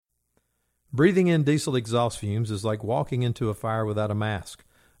Breathing in diesel exhaust fumes is like walking into a fire without a mask.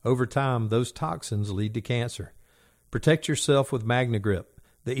 Over time, those toxins lead to cancer. Protect yourself with MagnaGrip,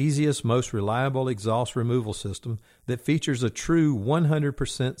 the easiest, most reliable exhaust removal system that features a true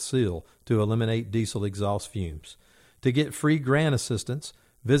 100% seal to eliminate diesel exhaust fumes. To get free grant assistance,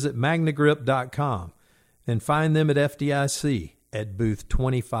 visit magnagrip.com and find them at FDIC at booth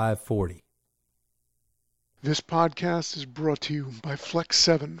 2540. This podcast is brought to you by Flex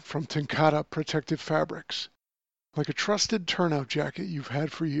 7 from Tenkata Protective Fabrics. Like a trusted turnout jacket you've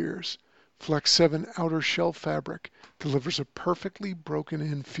had for years, Flex 7 outer shell fabric delivers a perfectly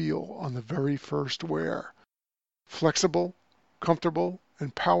broken-in feel on the very first wear. Flexible, comfortable,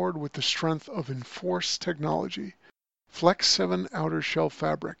 and powered with the strength of Enforce technology, Flex 7 outer shell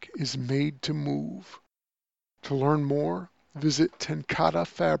fabric is made to move. To learn more, visit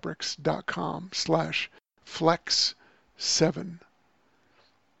tenkatafabrics.com/Flex7.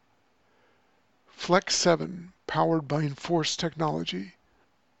 Flex 7, powered by Enforce technology,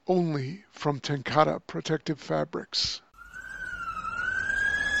 only from Tenkata Protective Fabrics.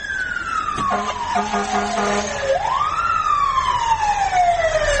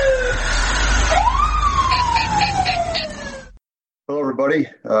 Hello, everybody.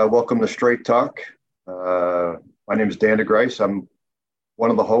 Welcome to Straight Talk. My name is Dan DeGrice. I'm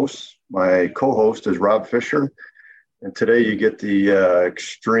one of the hosts. My co-host is Rob Fisher. And today you get the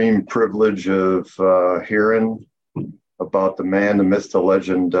extreme privilege of hearing about the man, the myth, the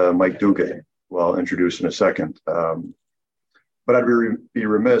legend, Mike Dugan, who I'll introduce in a second. But I'd be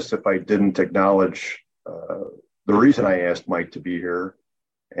remiss if I didn't acknowledge the reason I asked Mike to be here,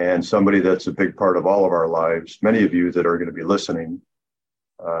 and somebody that's a big part of all of our lives, many of you that are going to be listening,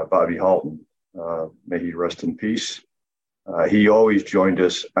 Bobby Halton. May he rest in peace. He always joined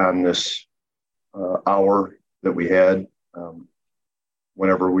us on this hour that we had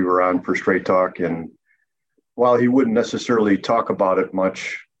whenever we were on for Straight Talk. And while he wouldn't necessarily talk about it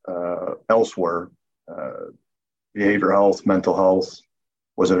much elsewhere, behavioral health, mental health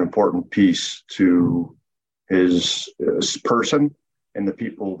was an important piece to his person and the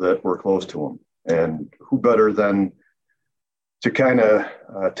people that were close to him. And who better than to kind of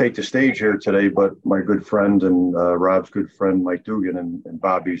take the stage here today, but my good friend and Rob's good friend, Mike Dugan, and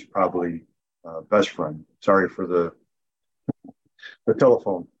Bobby's probably best friend. Sorry for the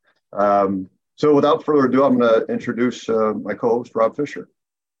telephone. So without further ado, I'm going to introduce my co-host, Rob Fisher.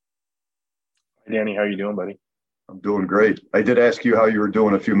 Hey, Danny, how are you doing, buddy? I'm doing great. I did ask you how you were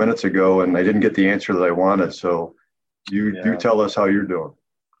doing a few minutes ago, and I didn't get the answer that I wanted. So you tell us how you're doing.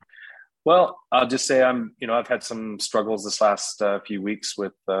 Well, I'll just say I've had some struggles this last few weeks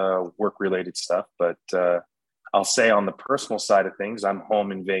with work-related stuff, but I'll say on the personal side of things, I'm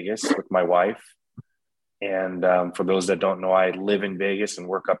home in Vegas with my wife. And for those that don't know, I live in Vegas and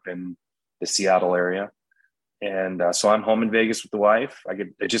work up in the Seattle area. And so I'm home in Vegas with the wife.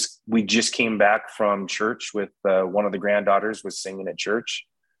 We just came back from church with one of the granddaughters was singing at church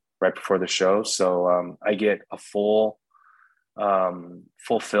right before the show. So I get a full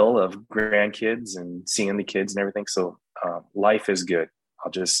fill of grandkids and seeing the kids and everything. So life is good.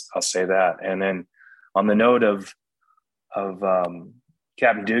 I'll say that. And then on the note of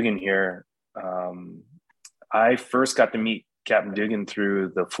Captain Dugan here, I first got to meet Captain Dugan through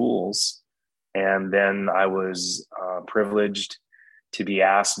the Fools. And then I was privileged to be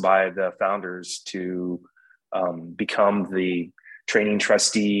asked by the founders to become the training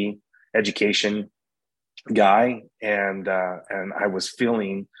trustee education guy. And I was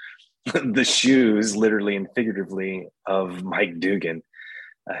feeling the shoes, literally and figuratively, of Mike Dugan.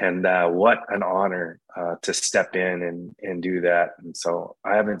 And what an honor to step in and do that. And so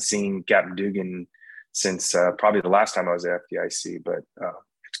I haven't seen Captain Dugan since probably the last time I was at FDIC, but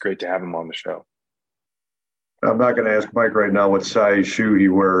it's great to have him on the show. I'm not going to ask Mike right now what size shoe he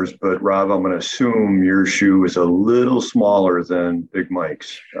wears, but Rob, I'm going to assume your shoe is a little smaller than Big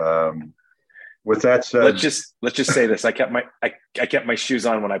Mike's. With that said, let's just say this: I kept my shoes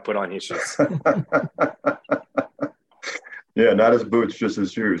on when I put on his shoes. Yeah, not his boots, just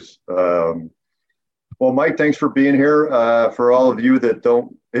his shoes. Well, Mike, thanks for being here. For all of you that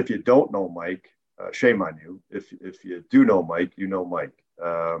if you don't know Mike, shame on you. If you do know Mike, you know Mike.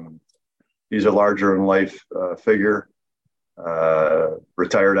 He's a larger-in-life figure,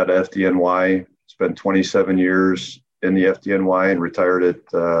 retired out of FDNY, spent 27 years in the FDNY and retired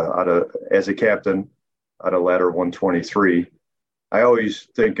as a captain out of Ladder 123. I always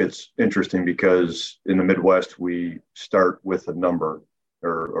think it's interesting because in the Midwest, we start with a number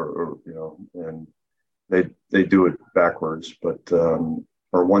or and they do it backwards, but or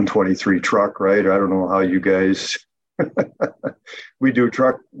 123 truck, right? I don't know how you guys We do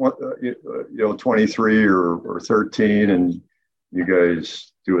truck, 23 or 13, and you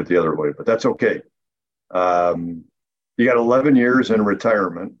guys do it the other way, but that's okay. You got 11 years in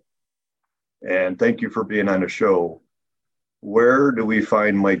retirement, and thank you for being on the show. Where do we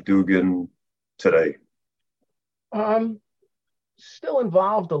find Mike Dugan today? Still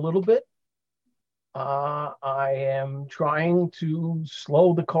involved a little bit. I am trying to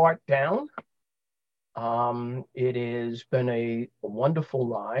slow the cart down. It has been a wonderful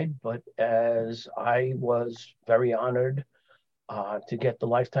ride, but as I was very honored to get the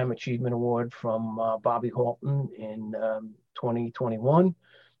Lifetime Achievement Award from Bobby Halton in 2021.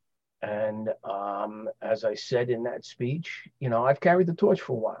 And as I said in that speech, I've carried the torch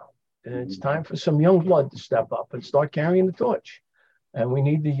for a while. It's time for some young blood to step up and start carrying the torch. And we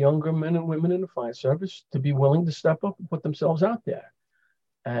need the younger men and women in the fire service to be willing to step up and put themselves out there.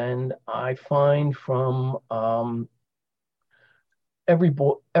 And I find from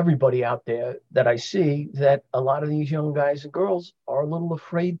everybody out there that I see that a lot of these young guys and girls are a little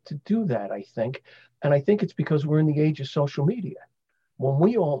afraid to do that, I think. And I think it's because we're in the age of social media.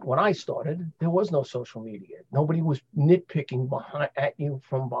 When I started, there was no social media. Nobody was nitpicking at you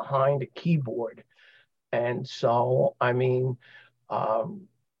from behind a keyboard. And so,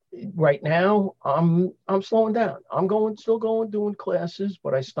 right now I'm slowing down. I'm still going doing classes,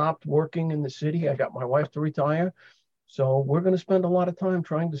 but I stopped working in the city. I got my wife to retire. So we're going to spend a lot of time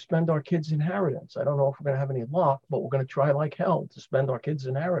trying to spend our kids' inheritance. I don't know if we're going to have any luck, but we're going to try like hell to spend our kids'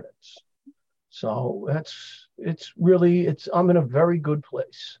 inheritance. So I'm in a very good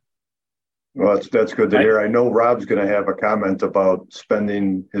place. Well, that's good to hear. I know Rob's going to have a comment about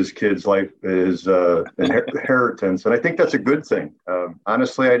spending his kid's inheritance, and I think that's a good thing.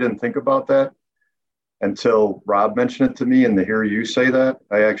 Honestly, I didn't think about that until Rob mentioned it to me, and to hear you say that,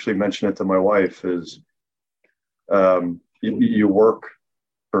 I actually mentioned it to my wife, you work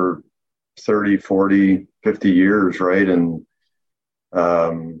for 30, 40, 50 years, right? And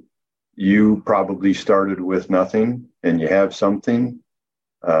you probably started with nothing and you have something.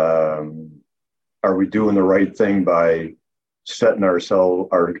 Are we doing the right thing by setting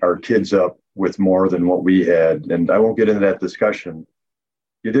our kids up with more than what we had? And I won't get into that discussion.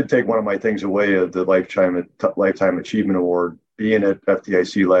 You did take one of my things away of the Lifetime Achievement Award. Being at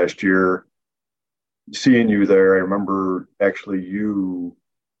FDIC last year, seeing you there, I remember actually you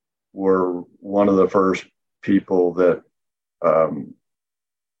were one of the first people that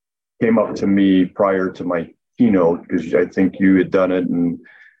came up to me prior to my keynote, because I think you had done it. And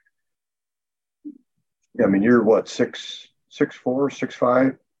I mean, you're what, 6'4",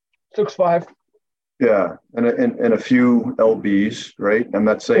 6'5"? 6'5". Yeah, and a few lbs, right? I'm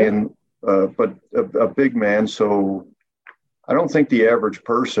not saying, but a big man. So I don't think the average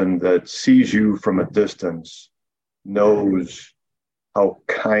person that sees you from a distance knows how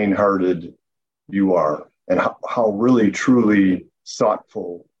kind-hearted you are and how really, truly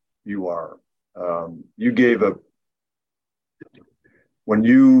thoughtful you are. When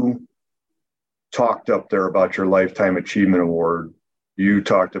you talked up there about your Lifetime Achievement Award, you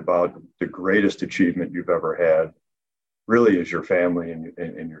talked about the greatest achievement you've ever had really is your family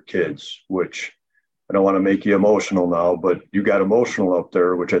and your kids, which I don't want to make you emotional now, but you got emotional up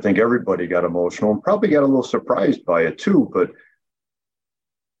there, which I think everybody got emotional and probably got a little surprised by it too. But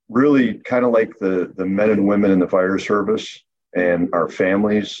really kind of like the men and women in the fire service and our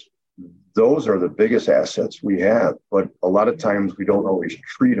families, those are the biggest assets we have. But a lot of times we don't always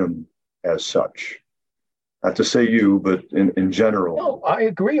treat them as such. Not to say you, but in general. No, I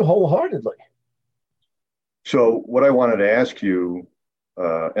agree wholeheartedly. So what I wanted to ask you,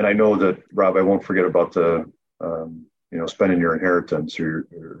 and I know that, Rob, I won't forget about the, spending your inheritance or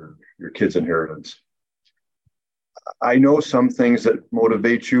your kids' inheritance. I know some things that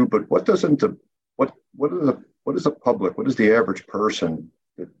motivate you, but what is the public, what does the average person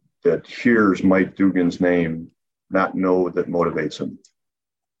that hears Mike Dugan's name not know that motivates him?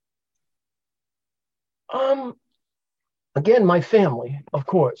 Again, my family, of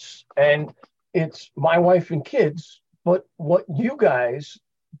course, and it's my wife and kids. But what you guys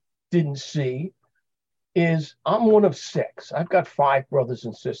didn't see is I'm one of 6. I've got 5 brothers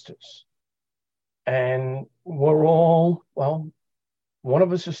and sisters, and we're all, well, one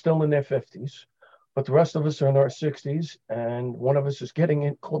of us is still in their 50s, but the rest of us are in our 60s, and one of us is getting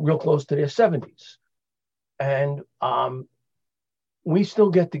in real close to their 70s. And we still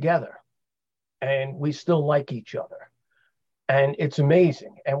get together, and we still like each other. And it's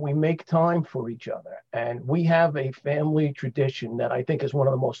amazing. And we make time for each other. And we have a family tradition that I think is one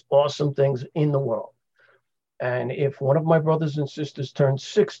of the most awesome things in the world. And if one of my brothers and sisters turns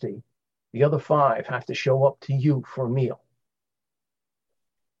 60, The other 5 have to show up to you for a meal.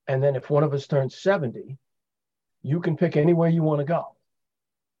 And then if one of us turns 70, you can pick anywhere you want to go.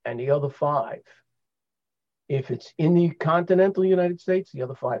 And the other 5, if it's in the continental United States, the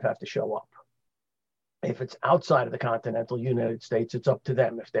other 5 have to show up. If it's outside of the continental United States, it's up to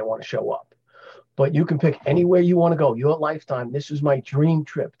them if they want to show up. But you can pick anywhere you want to go. Your lifetime, this is my dream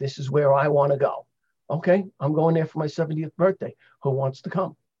trip. This is where I want to go. Okay, I'm going there for my 70th birthday. Who wants to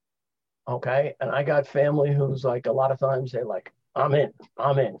come? Okay, and I got family who's like, a lot of times they're like, I'm in.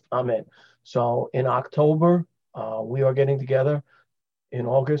 So in October, we are getting together. In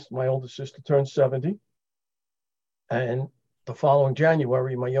August, my oldest sister turns 70. And the following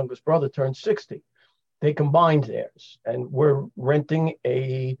January, my youngest brother turns 60. They combined theirs. And we're renting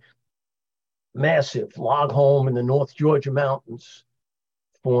a massive log home in the North Georgia mountains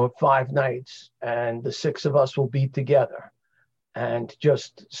for 5 nights. And the 6 of us will be together. And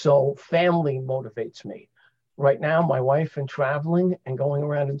just so family motivates me. Right now, my wife and traveling and going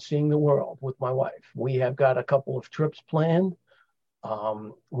around and seeing the world with my wife. We have got a couple of trips planned.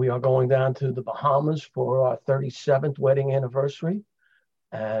 We are going down to the Bahamas for our 37th wedding anniversary,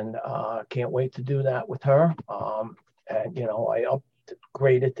 and can't wait to do that with her. And, you know, I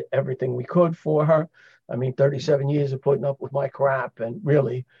upgraded everything we could for her. I mean, 37 years of putting up with my crap, and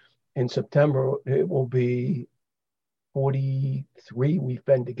really in September, it will be 43 we've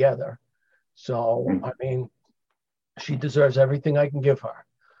been together. So, I mean, she deserves everything I can give her.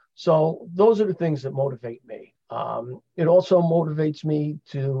 So those are the things that motivate me. It also motivates me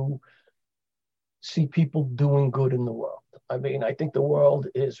to see people doing good in the world. I mean, I think the world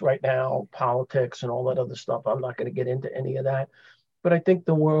is right now politics and all that other stuff. I'm not going to get into any of that, but I think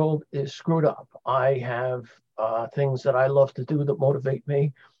the world is screwed up. I have things that I love to do that motivate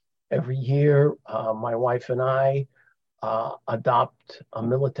me. Every year, my wife and I adopt a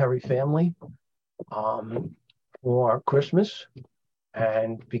military family for Christmas.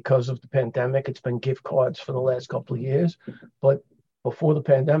 And because of the pandemic, it's been gift cards for the last couple of years. But before the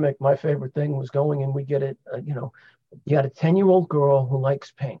pandemic, my favorite thing was going and we get it, you know, you got a 10-year-old girl who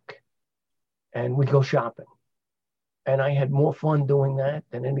likes pink and we go shopping. And I had more fun doing that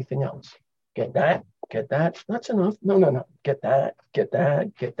than anything else. Get that, that's enough. No. Get that.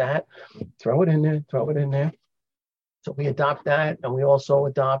 Throw it in there. So we adopt that, and we also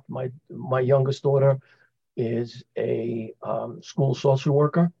adopt my youngest daughter is a school social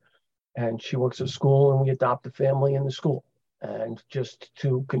worker, and she works at school, and we adopt a family in the school, and just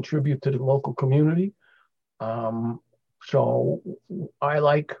to contribute to the local community. So I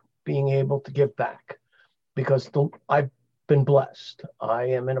like being able to give back because I've been blessed. I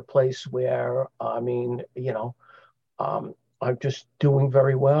am in a place where, I mean, you know, I'm just doing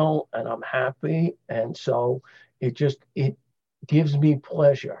very well and I'm happy. And so it gives me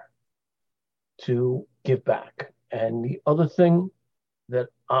pleasure to give back. And the other thing that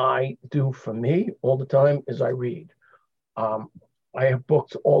I do for me all the time is I read. I have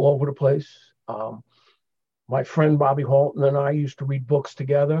books all over the place. My friend Bobby Halton and I used to read books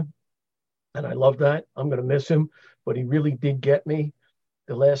together, and I love that. I'm going to miss him, but he really did get me.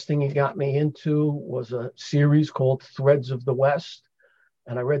 The last thing he got me into was a series called Threads of the West.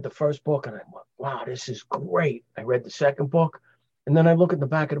 And I read the first book and I went, wow, this is great. I read the second book, and then I look at the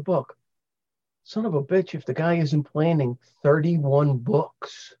back of the book. Son of a bitch, if the guy isn't planning 31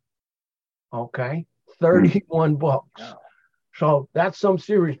 books, okay? 31 books. Wow. So that's some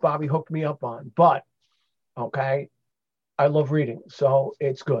series Bobby hooked me up on. But, okay, I love reading, so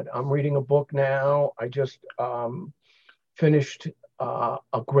it's good. I'm reading a book now. I just finished a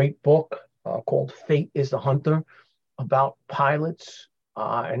great book called Fate is the Hunter about pilots.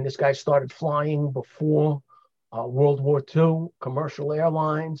 And this guy started flying before World War II, commercial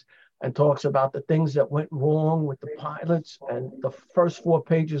airlines, and talks about the things that went wrong with the pilots. And the first 4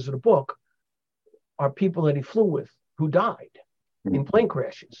 pages of the book are people that he flew with who died in plane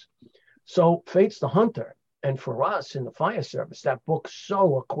crashes. So Fate's the Hunter. And for us in the fire service, that book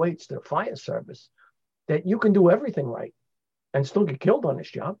so equates to the fire service that you can do everything right and still get killed on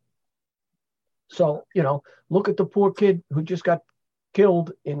this job. So, you know, look at the poor kid who just got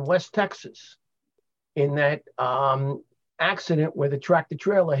killed in West Texas in that accident where the tractor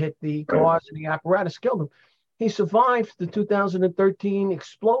trailer hit the cars and the apparatus, killed him. He survived the 2013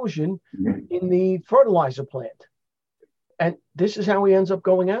 explosion in the fertilizer plant. And this is how he ends up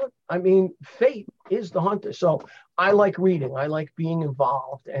going out. I mean, fate is the hunter. So I like reading. I like being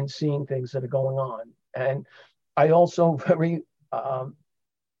involved and seeing things that are going on. And I also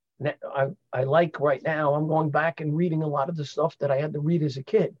I like right now, I'm going back and reading a lot of the stuff that I had to read as a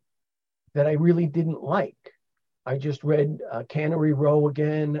kid that I really didn't like. I just read Cannery Row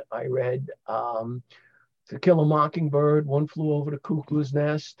again. I read To Kill a Mockingbird, One Flew Over the Cuckoo's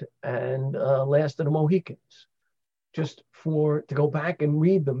Nest, and Last of the Mohicans, just to go back and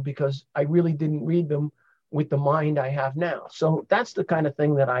read them, because I really didn't read them with the mind I have now. So that's the kind of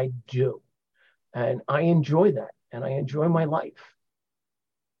thing that I do. And I enjoy that. And I enjoy my life.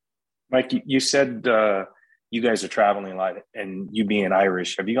 Mike, you said you guys are traveling a lot, and you being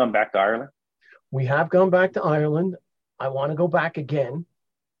Irish. Have you gone back to Ireland? We have gone back to Ireland. I want to go back again.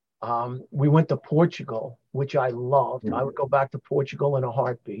 We went to Portugal, which I loved. I would go back to Portugal in a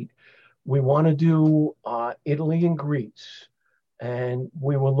heartbeat. We want to do Italy and Greece. And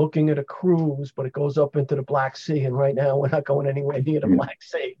we were looking at a cruise, but it goes up into the Black Sea. And right now we're not going anywhere near the Black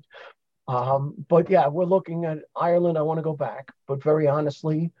Sea. But yeah, we're looking at Ireland. I want to go back. But very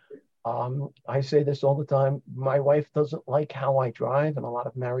honestly, I say this all the time. My wife doesn't like how I drive, and a lot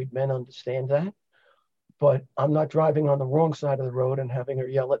of married men understand that. But I'm not driving on the wrong side of the road and having her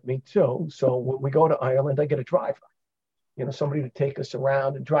yell at me too. So when we go to Ireland, I get a driver, somebody to take us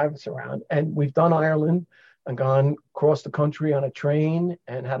around and drive us around. And we've done Ireland and gone across the country on a train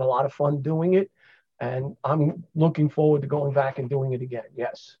and had a lot of fun doing it. And I'm looking forward to going back and doing it again.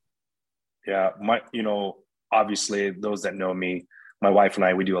 Yes. Yeah. Obviously those that know me, my wife and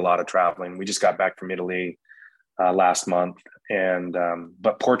I, we do a lot of traveling. We just got back from Italy last month.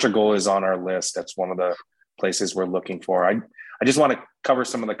 But Portugal is on our list. That's one of the places we're looking for. I just want to cover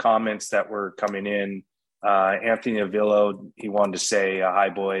some of the comments that were coming in. Anthony Avillo, he wanted to say, hi,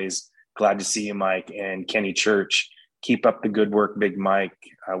 boys. Glad to see you, Mike. And Kenny Church, keep up the good work, Big Mike.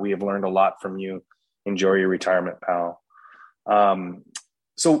 We have learned a lot from you. Enjoy your retirement, pal.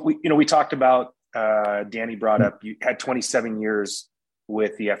 So we talked about, Danny brought up, you had 27 years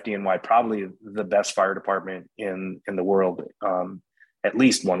with the FDNY, probably the best fire department in the world, at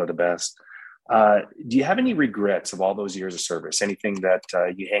least one of the best. Do you have any regrets of all those years of service? Anything that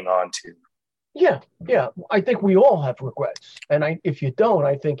you hang on to? Yeah. I think we all have regrets. And if you don't,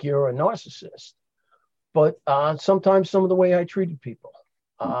 I think you're a narcissist. But sometimes some of the way I treated people,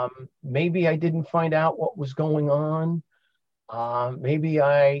 maybe I didn't find out what was going on. Maybe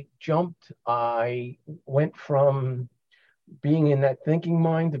I jumped. I went from being in that thinking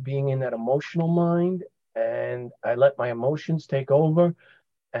mind to being in that emotional mind. And I let my emotions take over.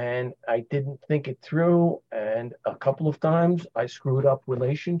 And I didn't think it through. And a couple of times I screwed up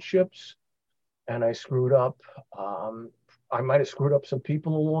relationships. And I screwed up, I might have screwed up some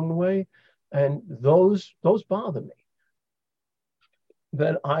people along the way. And those bother me.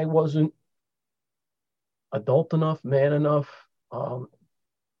 That I wasn't adult enough, man enough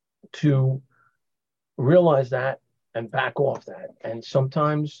to realize that and back off that. And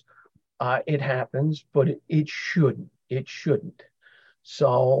sometimes it happens, but it shouldn't. It shouldn't.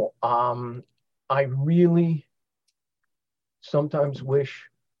 So I really sometimes wish,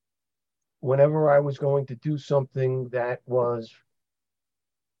 whenever I was going to do something that was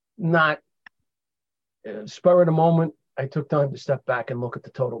not spur of the moment, I took time to step back and look at the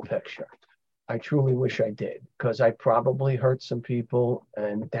total picture. I truly wish I did, because I probably hurt some people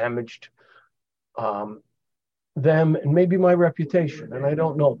and damaged them and maybe my reputation. And I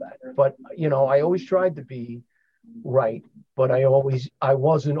don't know that. But, I always tried to be right, but I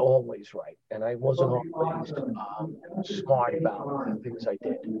wasn't always right. And I wasn't always smart about the things I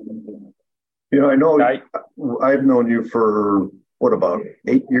did. I know I've known you for about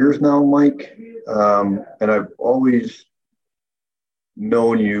 8 years now, Mike. And I've always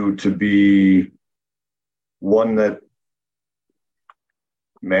known you to be one that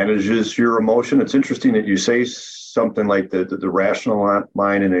manages your emotion. It's interesting that you say something like the rational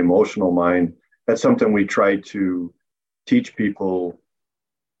mind and emotional mind. That's something we try to teach people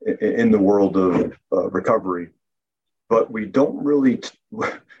in the world of recovery, but we don't really,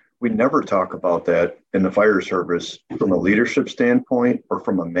 we never talk about that in the fire service from a leadership standpoint or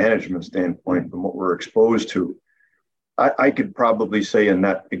from a management standpoint, from what we're exposed to. I could probably say, in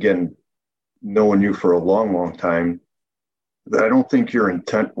that, again, knowing you for a long, long time, that I don't think your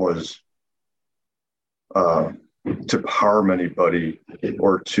intent was to harm anybody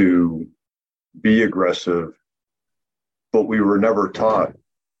or to be aggressive, but we were never taught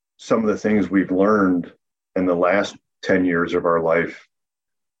some of the things we've learned in the last 10 years of our life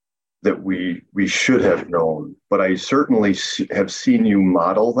that we should have known. But I certainly have seen you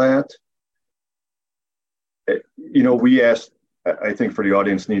model that. We asked, I think for the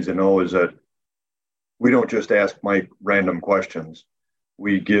audience needs to know, is that we don't just ask Mike random questions.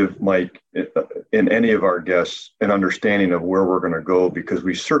 We give Mike, in any of our guests, an understanding of where we're going to go, because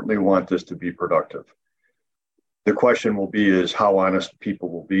we certainly want this to be productive. The question will be is how honest people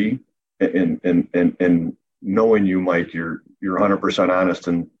will be in knowing you, Mike, you're 100% honest,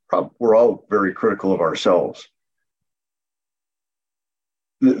 and we're all very critical of ourselves.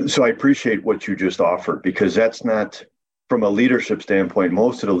 So I appreciate what you just offered, because that's not, from a leadership standpoint,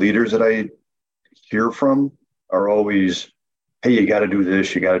 most of the leaders that I hear from are always, hey, you got to do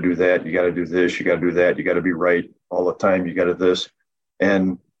this, you got to do that, you got to do this, you got to do that, you got to be right all the time, you got to this.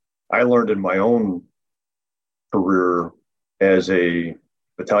 And I learned in my own career as a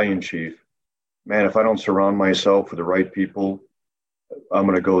battalion chief, man, if I don't surround myself with the right people, I'm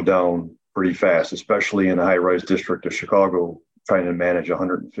going to go down pretty fast, especially in the high-rise district of Chicago, trying to manage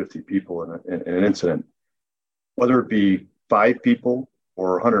 150 people in an incident. Whether it be 5 people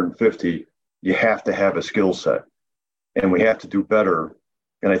or 150, you have to have a skill set, and we have to do better.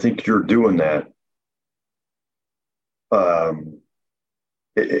 And I think you're doing that,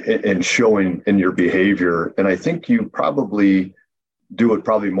 and showing in your behavior. And I think you probably do it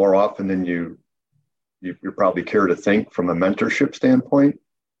probably more often than you probably care to think from a mentorship standpoint,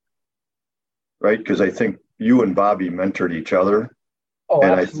 right? Because I think you and Bobby mentored each other. Oh,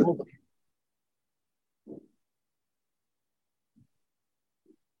 and absolutely.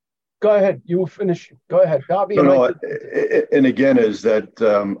 Go ahead. You will finish. Go ahead, Bobby. And again, is that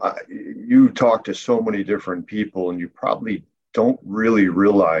you talk to so many different people, and you probably don't really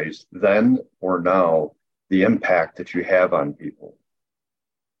realize then or now the impact that you have on people.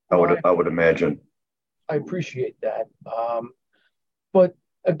 I would imagine. I appreciate that. But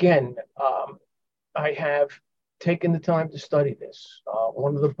again, I have taken the time to study this.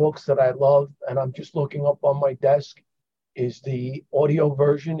 One of the books that I love, and I'm just looking up on my desk, is the audio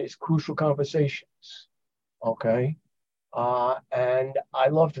version, is Crucial Conversations. Okay. And I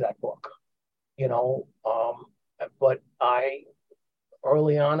loved that book, but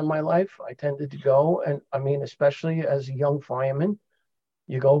early on in my life, I tended to go, and I mean, especially as a young fireman,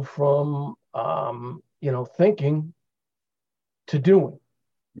 you go from, thinking to doing.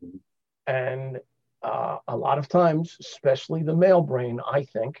 And a lot of times, especially the male brain, I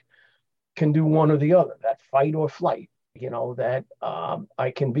think, can do one or the other, that fight or flight, that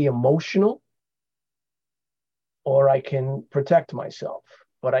I can be emotional or I can protect myself,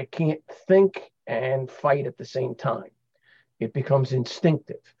 but I can't think and fight at the same time. It becomes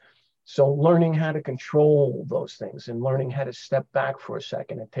instinctive. So learning how to control those things and learning how to step back for a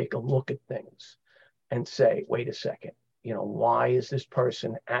second and take a look at things and say, wait a second, why is this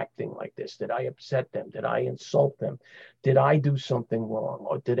person acting like this? Did I upset them? Did I insult them? Did I do something wrong?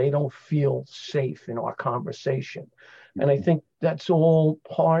 Or did they don't feel safe in our conversation? And I think that's all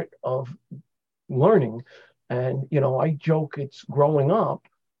part of learning. And, I joke it's growing up,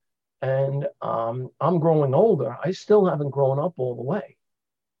 and I'm growing older. I still haven't grown up all the way,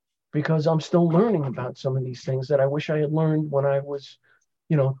 because I'm still learning about some of these things that I wish I had learned when I was,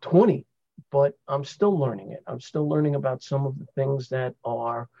 20, but I'm still learning it. I'm still learning about some of the things that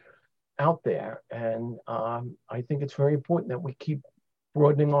are out there. And I think it's very important that we keep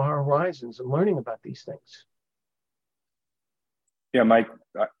broadening our horizons and learning about these things. Yeah, Mike,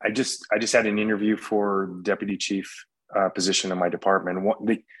 I just had an interview for deputy chief position in my department.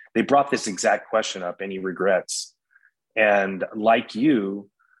 They brought this exact question up, any regrets? And like you,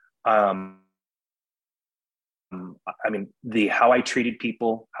 how I treated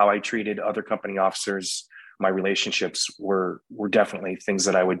people, how I treated other company officers, my relationships were definitely things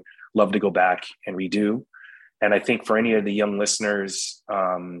that I would love to go back and redo. And I think for any of the young listeners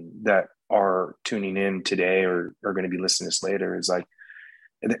that are tuning in today or are going to be listening to this later, is like,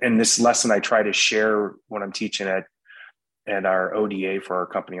 and this lesson I try to share when I'm teaching at our ODA for our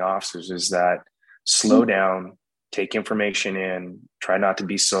company officers is that slow down, take information in, try not to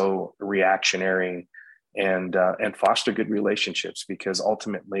be so reactionary, and foster good relationships, because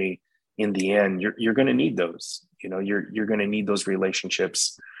ultimately in the end, you're going to need those, you're going to need those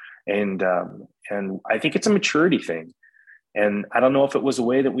relationships. And I think it's a maturity thing. And I don't know if it was a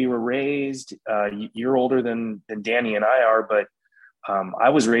way that we were raised. You're older than Danny and I are, but I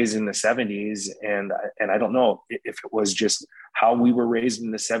was raised in the 70s, and I don't know if it was just how we were raised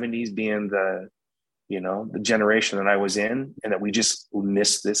in the 70s, being the generation that I was in, and that we just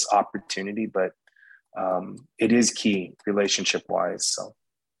missed this opportunity. But it is key relationship wise. So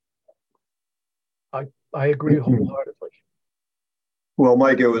I agree wholeheartedly. Well,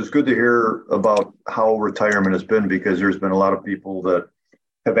 Mike, it was good to hear about how retirement has been, because there's been a lot of people that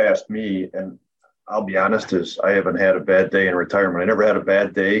have asked me, and I'll be honest, is I haven't had a bad day in retirement. I never had a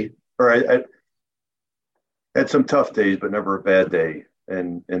bad day, or I had some tough days, but never a bad day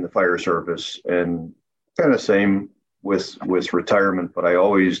in the fire service. And kind of same with retirement, but I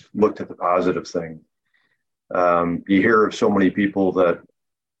always looked at the positive thing. You hear of so many people that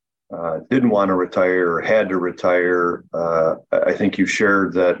didn't want to retire or had to retire. I think you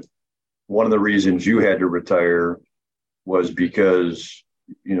shared that one of the reasons you had to retire was because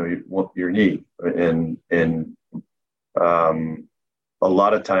your knee, and a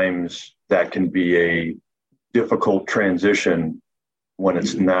lot of times that can be a difficult transition when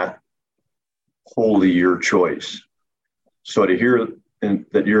it's not wholly your choice. So to hear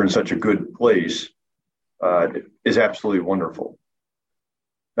that you're in such a good place is absolutely wonderful.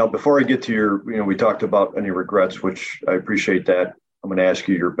 Now, before I get to we talked about any regrets, which I appreciate that. I'm going to ask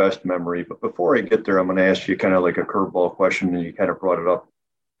you your best memory. But before I get there, I'm going to ask you kind of like a curveball question, and you kind of brought it up,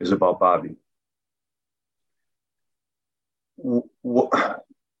 is about Bobby. What,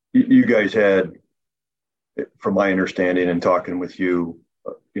 you guys had, from my understanding and talking with you,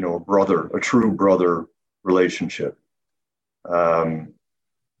 a true brother relationship. What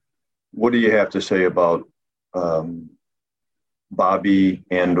do you have to say about Bobby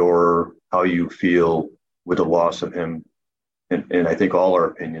and or how you feel with the loss of him? And I think all our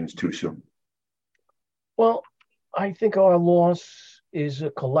opinions too soon. Well, I think our loss is a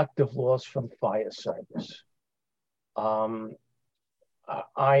collective loss from fire service. I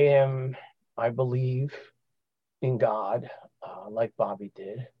believe in God, like Bobby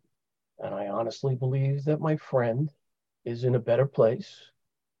did. And I honestly believe that my friend is in a better place,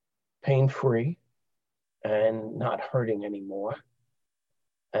 pain-free, and not hurting anymore.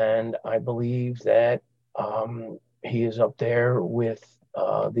 And I believe that he is up there with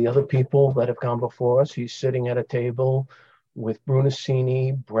the other people that have gone before us. He's sitting at a table with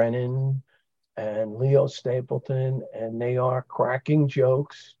Brunacini, Brennan, and Leo Stapleton, and they are cracking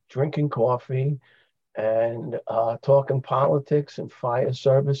jokes, drinking coffee, and talking politics and fire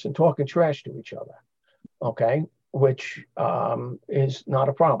service and talking trash to each other, okay? Which is not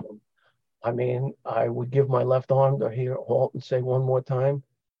a problem. I mean, I would give my left arm to hear Halton say one more time,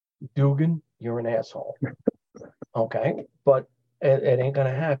 Dugan, you're an asshole. Okay, but it ain't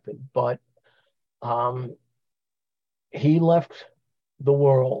gonna happen. But he left the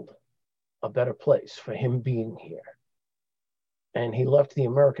world a better place for him being here. And he left the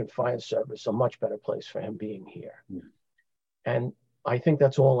American Fire Service a much better place for him being here. Yeah. And I think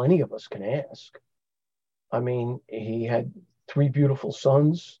that's all any of us can ask. I mean, he had 3 beautiful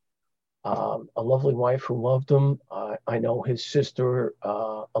sons, a lovely wife who loved him. I know his sister,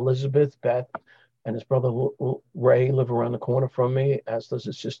 Elizabeth, Beth, and his brother, Ray, live around the corner from me, as does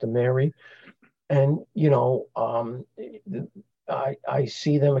his sister, Mary. And, I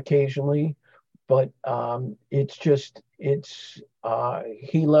see them occasionally, but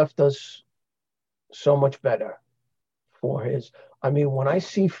he left us so much better for his. I mean, when I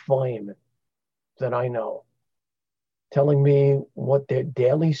see firemen that I know telling me what their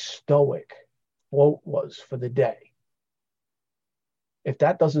daily stoic quote was for the day, if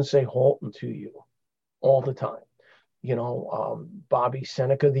that doesn't say Halton to you all the time, Bobby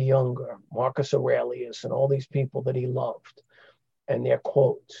Seneca the Younger, Marcus Aurelius, and all these people that he loved, and their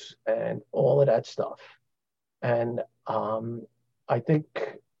quotes and all of that stuff. And I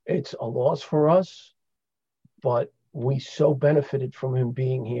think it's a loss for us, but we so benefited from him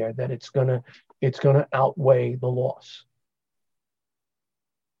being here that it's gonna outweigh the loss.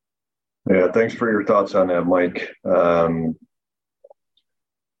 Yeah, thanks for your thoughts on that, Mike. I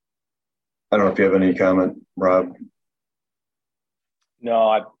don't know if you have any comment, Rob.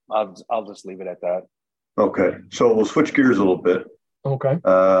 No, I'll just leave it at that. Okay, so we'll switch gears a little bit. Okay.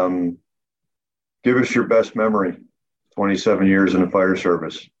 Give us your best memory. 27 years in the fire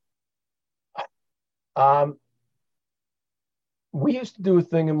service. We used to do a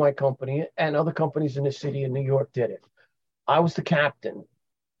thing in my company, and other companies in the city of New York did it. I was the captain,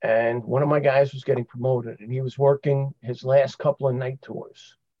 and one of my guys was getting promoted, and he was working his last couple of night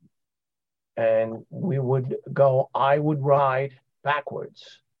tours. And I would ride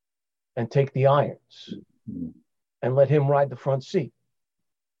backwards and take the irons and let him ride the front seat.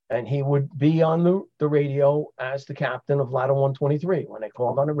 And he would be on the radio as the captain of Ladder 123. When they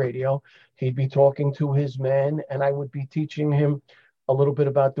called on the radio, he'd be talking to his men, and I would be teaching him a little bit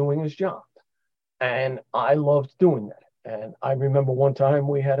about doing his job. And I loved doing that. And I remember one time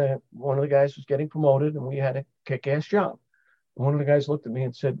one of the guys was getting promoted, and we had a kick-ass job. And one of the guys looked at me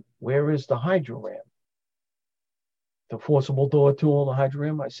and said, "Where is the hydro ram? The forcible door tool, the hydro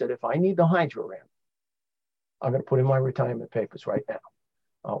ram?" I said, "If I need the hydro ram, I'm going to put in my retirement papers right now.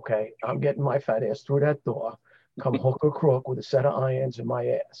 Okay, I'm getting my fat ass through that door, come hook or crook with a set of irons in my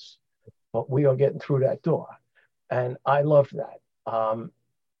ass. But we are getting through that door." And I loved that.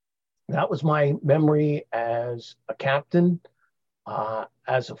 That was my memory as a captain,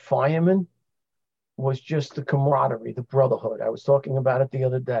 as a fireman. was just the camaraderie, the brotherhood. I was talking about it the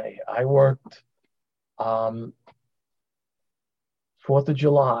other day. I worked 4th of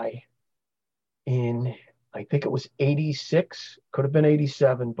July in, I think it was 86, could have been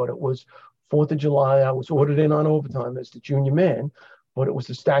 87, but it was 4th of July. I was ordered in on overtime as the junior man, but it was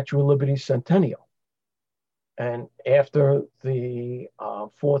the Statue of Liberty centennial. And after the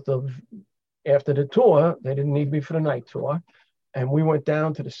after the tour, they didn't need me for the night tour. And we went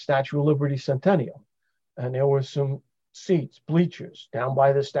down to the Statue of Liberty centennial. And there were some seats, bleachers, down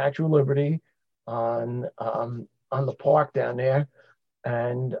by the Statue of Liberty on the park down there.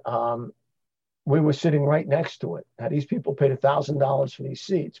 And we were sitting right next to it. Now, these people paid $1,000 for these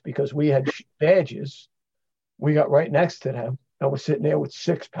seats because we had badges. We got right next to them. And we're sitting there with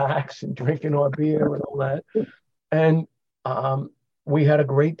 6-packs and drinking our beer and all that. And we had a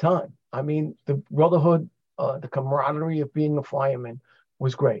great time. I mean, the brotherhood, the camaraderie of being a fireman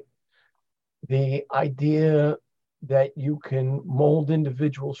was great. The idea that you can mold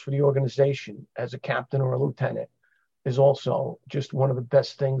individuals for the organization as a captain or a lieutenant is also just one of the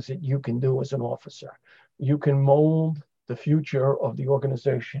best things that you can do as an officer. You can mold the future of the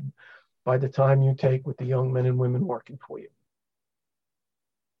organization by the time you take with the young men and women working for you.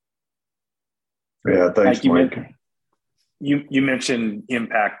 Yeah, thanks, Mike. You mentioned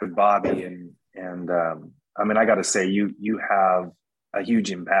impact with Bobby, and I mean, I got to say, you have a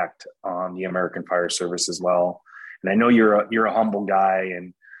huge impact on the American Fire Service as well. And I know you're a humble guy,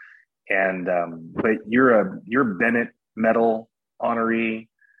 but you're Bennett Medal honoree,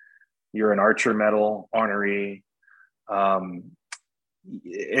 you're an Archer Medal honoree, and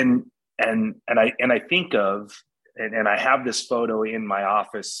I think of, and I have this photo in my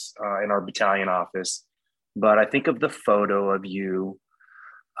office, in our battalion office, but I think of the photo of you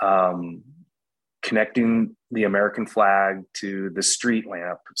connecting the American flag to the street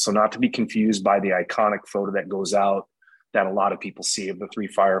lamp. So not to be confused by the iconic photo that goes out that a lot of people see of the 3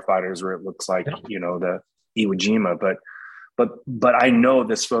 firefighters where it looks like, the Iwo Jima, but I know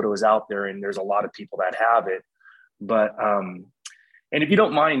this photo is out there and there's a lot of people that have it. But, and if you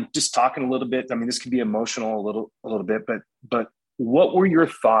don't mind just talking a little bit, I mean, this could be emotional a little bit, but what were your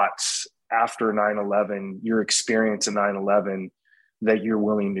thoughts after 9/11, your experience in 9/11 that you're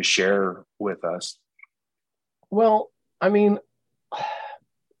willing to share with us? Well, I mean,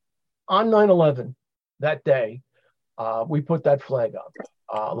 on 9/11, that day, we put that flag up.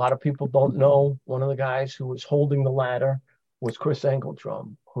 A lot of people don't know one of the guys who was holding the ladder was Chris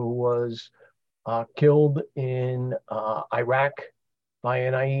Engeldrum, who was killed in Iraq by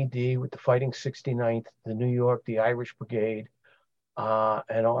an IED with the Fighting 69th, the New York, the Irish Brigade.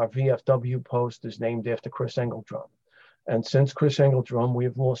 And our VFW post is named after Chris Engeldrum. And since Chris Engeldrum, we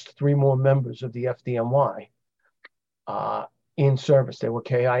have lost 3 more members of the FDNY in service. They were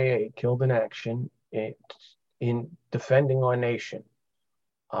KIA, killed in action, in defending our nation.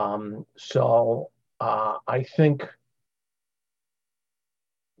 So I think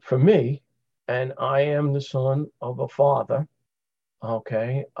for me, and I am the son of a father,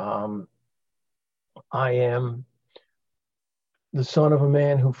 okay, I am the son of a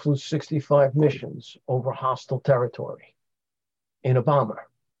man who flew 65 missions over hostile territory in a bomber.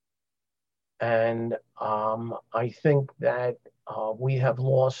 And I think that we have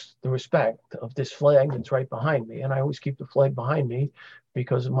lost the respect of this flag that's right behind me. And I always keep the flag behind me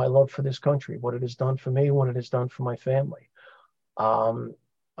because of my love for this country, what it has done for me, what it has done for my family.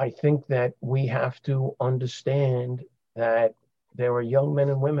 I think that we have to understand that there are young men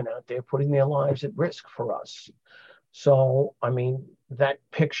and women out there putting their lives at risk for us. So, I mean, that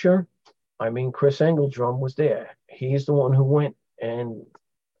picture, I mean, Chris Engeldrum was there. He's the one who went and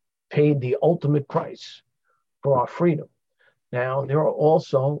paid the ultimate price for our freedom. Now, there are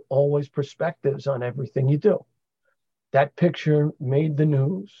also always perspectives on everything you do. That picture made the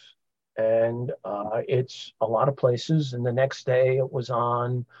news, and it's a lot of places. And the next day it was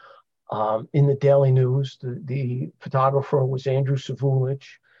on in the Daily News. The photographer was Andrew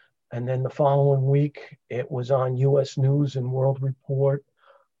Savulich. And then the following week, it was on U.S. News and World Report.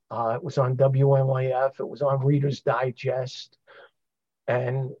 It was on WNYF. It was on Reader's Digest.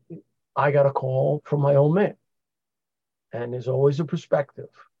 And I got a call from my old man. And there's always a perspective,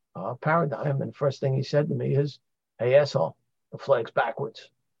 paradigm. And the first thing he said to me is, "Hey, asshole, the flag's backwards."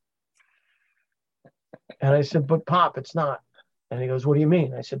 And I said, "But Pop, it's not." And he goes, "What do you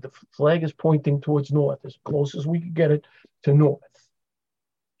mean?" I said, "The flag is pointing towards north, as close as we could get it to north."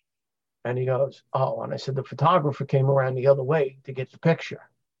 And he goes, "Oh," and I said, "The photographer came around the other way to get the picture."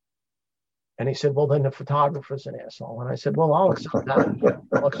 And he said, "Well, then the photographer's an asshole." And I said, "Well, I'll accept that.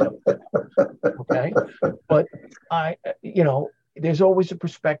 I'll accept that." Okay. But there's always a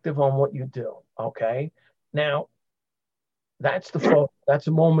perspective on what you do. Okay. Now, that's the photo. That's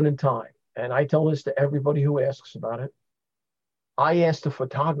a moment in time. And I tell this to everybody who asks about it. I asked the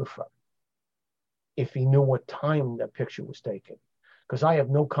photographer if he knew what time that picture was taken, because I have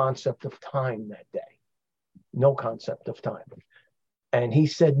no concept of time that day. No concept of time. And he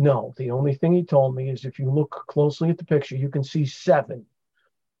said no. The only thing he told me is if you look closely at the picture, you can see 7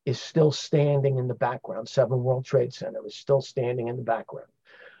 is still standing in the background. 7 World Trade Center is still standing in the background.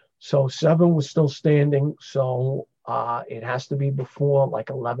 So 7 was still standing. So it has to be before like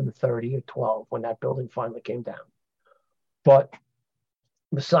 11:30 or 12 when that building finally came down. But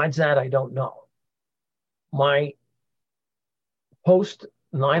besides that, I don't know. My post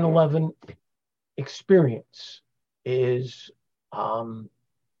 9/11 experience is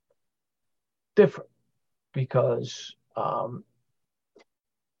different because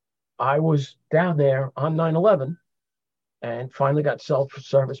I was down there on 9/11 and finally got cell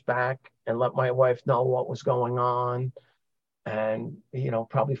service back and let my wife know what was going on. And,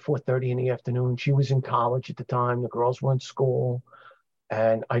 probably 4:30 in the afternoon. She was in college at the time. The girls were in school.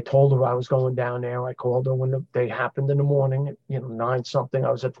 And I told her I was going down there. I called her when they happened in the morning at 9 something.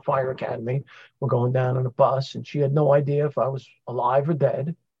 I was at the fire academy. We're going down on a bus, and she had no idea if I was alive or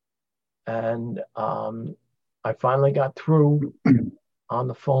dead. And I finally got through on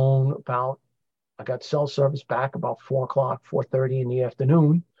the phone I got cell service back about 4:00, 4:30 in the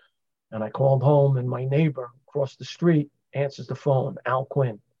afternoon. And I called home, and my neighbor across the street answers the phone, Al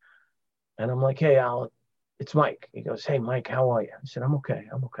Quinn. And I'm like, hey, Al, it's Mike. He goes, hey, Mike, how are you? I said, I'm okay.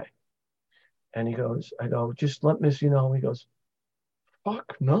 And I go, just let Miss know. He goes,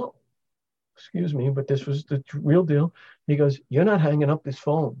 fuck no. Excuse me, but this was the real deal. He goes, you're not hanging up this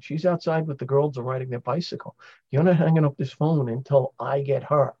phone. She's outside with the girls are riding their bicycle. You're not hanging up this phone until I get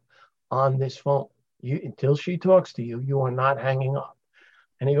her on this phone. Until she talks to you, you are not hanging up.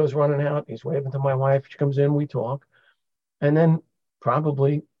 And he goes running out. He's waving to my wife. She comes in, we talk. And then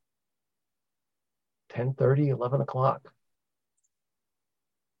probably 10:30, 11 o'clock,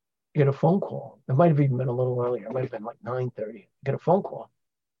 get a phone call. It might have even been a little earlier. It might have been like 9:30. Get a phone call.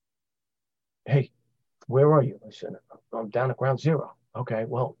 Hey, where are you? I said, I'm down at ground zero. Okay,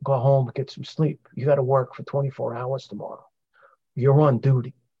 well, go home, get some sleep. You got to work for 24 hours tomorrow. You're on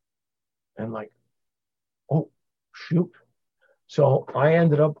duty. And like, oh, shoot. So I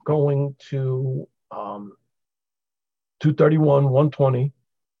ended up going to 231, 120,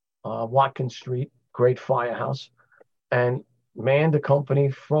 Watkins Street, great firehouse, and manned a company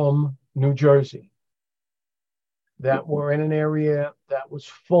from New Jersey that were in an area that was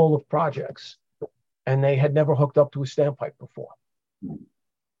full of projects, and they had never hooked up to a standpipe before.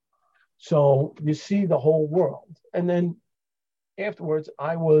 So you see the whole world. And then afterwards,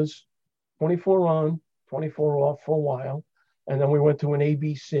 I was 24 on, 24 off for a while. And then we went to an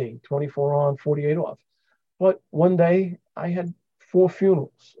ABC, 24 on, 48 off. But one day I had 4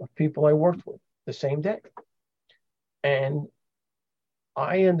 funerals of people I worked with the same day. And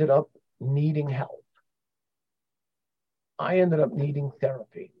I ended up needing help. I ended up needing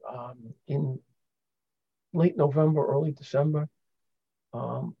therapy. In late November, early December,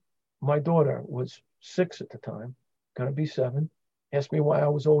 my daughter was 6 at the time, going to be 7, asked me why I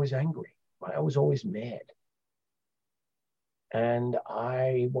was always angry, why I was always mad. And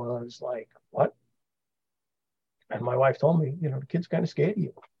I was like, what? And my wife told me, the kid's kind of scared of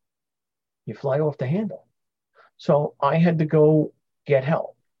you. You fly off the handle. So I had to go get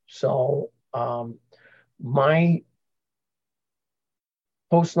help. So my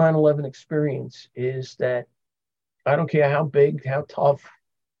post 9/11 experience is that I don't care how big, how tough,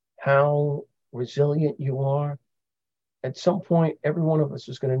 how resilient you are. At some point, every one of us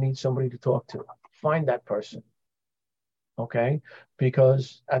is going to need somebody to talk to. Find that person. Okay?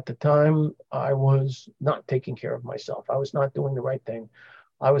 Because at the time, I was not taking care of myself. I was not doing the right thing.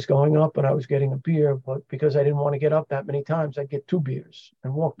 I was going up and I was getting a beer, but because I didn't want to get up that many times, I'd get 2 beers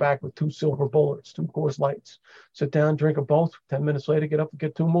and walk back with 2 silver bullets, 2 Coors Lights, sit down, drink them both. 10 minutes later, get up and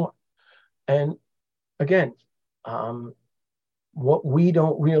get 2 more. And again, what we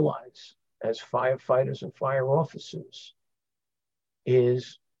don't realize as firefighters and fire officers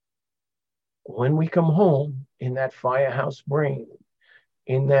is when we come home in that firehouse brain,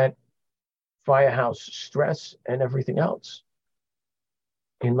 in that firehouse stress and everything else,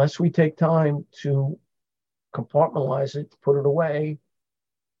 unless we take time to compartmentalize it, put it away,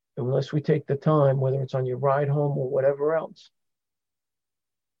 unless we take the time, whether it's on your ride home or whatever else,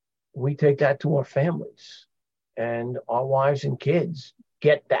 we take that to our families, and our wives and kids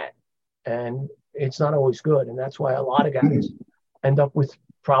get that. And it's not always good. And that's why a lot of guys end up with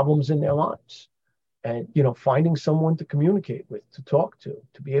problems in their lives. And, you know, finding someone to communicate with, to talk to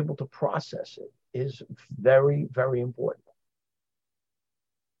be able to process it is very, very important.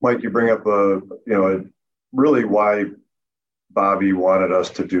 Mike, you bring up really why Bobby wanted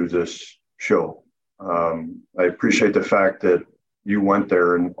us to do this show. I appreciate the fact that you went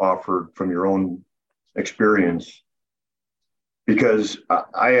there and offered from your own experience, because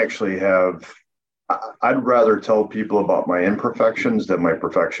I actually I'd rather tell people about my imperfections than my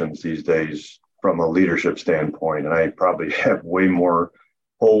perfections these days from a leadership standpoint. And I probably have way more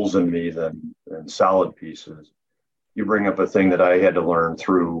holes in me than solid pieces. You bring up a thing that I had to learn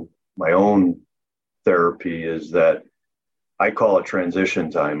through my own therapy, is that I call it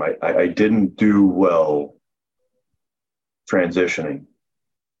transition time. I didn't do well transitioning.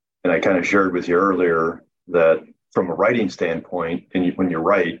 And I kind of shared with you earlier that from a writing standpoint, and when you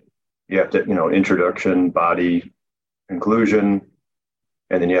write, you have to, introduction, body, conclusion,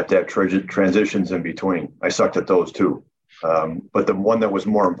 and then you have to have transitions in between. I sucked at those too. But the one that was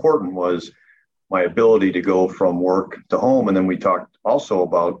more important was my ability to go from work to home. And then we talked also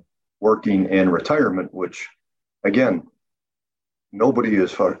about working and retirement, which, again,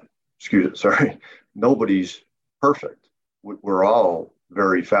 nobody's perfect. We're all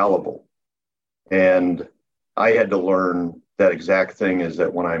very fallible. And I had to learn that exact thing, is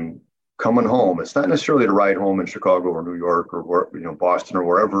that when I'm coming home, it's not necessarily to ride home in Chicago or New York or Boston or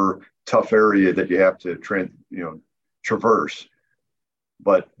wherever tough area that you have to traverse.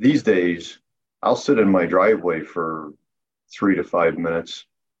 But these days, I'll sit in my driveway for 3 to 5 minutes.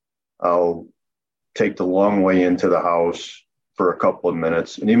 I'll take the long way into the house for a couple of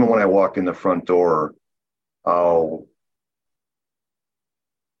minutes. And even when I walk in the front door, I'll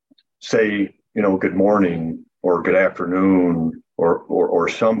say, good morning or good afternoon or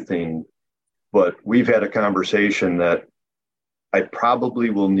something. But we've had a conversation that I probably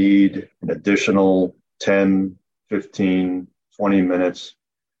will need an additional 10, 15, 20 minutes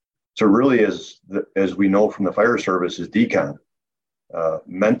to really, as we know from the fire service, is decon,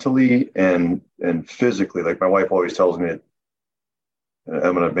 mentally and physically. Like my wife always tells me,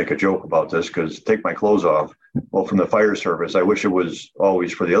 I'm going to make a joke about this, because take my clothes off. Well, from the fire service, I wish it was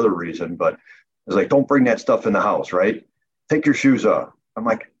always for the other reason, but it's like, don't bring that stuff in the house, right? Take your shoes off. I'm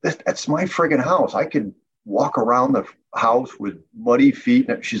like, that's my friggin' house. I could walk around the house with muddy feet.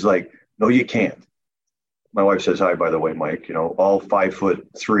 And she's like, no, you can't. My wife says, hi, by the way, Mike, all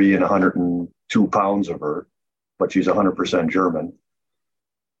 5'3" and 102 pounds of her, but she's 100% German.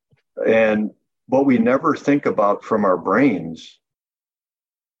 And what we never think about from our brains,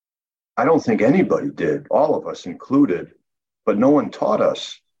 I don't think anybody did, all of us included, but no one taught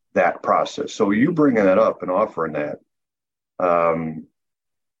us that process. So you bringing that up and offering that,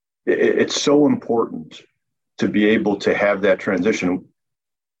 it's so important to be able to have that transition.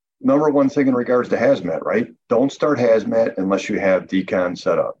 Number one thing in regards to hazmat, right? Don't start hazmat unless you have decon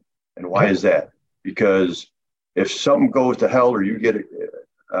set up. And why is that? Because if something goes to hell or you get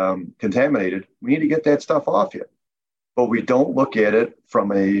contaminated, we need to get that stuff off you. But we don't look at it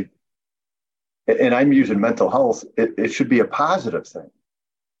from and I'm using mental health, it should be a positive thing.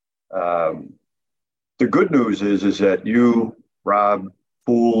 The good news is that you, Rob,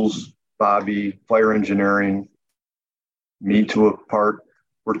 Fools, Bobby, fire engineering, me to a part,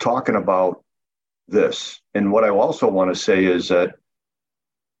 we're talking about this. And what I also want to say is that,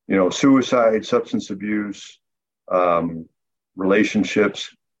 suicide, substance abuse,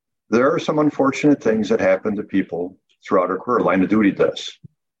 relationships, there are some unfortunate things that happen to people throughout our career. Line of duty does.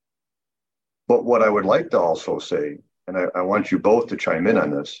 But what I would like to also say, and I want you both to chime in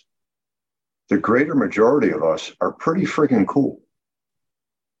on this, the greater majority of us are pretty friggin' cool,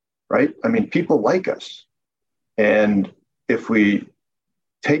 right? I mean, people like us. And if we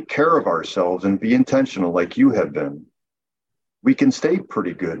take care of ourselves and be intentional like you have been, we can stay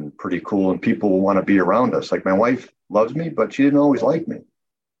pretty good and pretty cool, and people will want to be around us. Like my wife loves me, but she didn't always like me.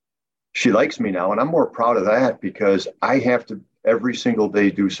 She likes me now, and I'm more proud of that, because I have to every single day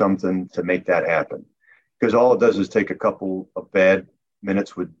do something to make that happen. Because all it does is take a couple of bad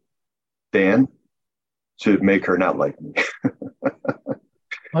minutes with Dan to make her not like me.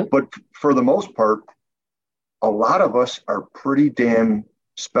 But for the most part, a lot of us are pretty damn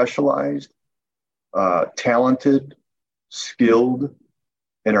specialized, talented, skilled,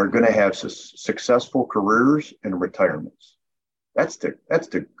 and are going to have successful careers and retirements. That's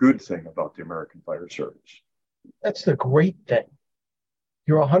the good thing about the American Fire Service. That's the great thing.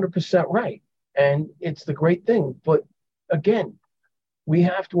 You're 100% right. And it's the great thing. But again, we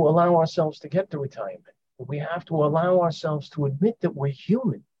have to allow ourselves to get to retirement. We have to allow ourselves to admit that we're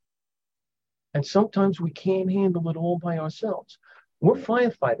human. And sometimes we can't handle it all by ourselves. We're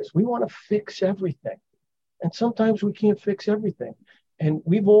firefighters. We want to fix everything. And sometimes we can't fix everything. And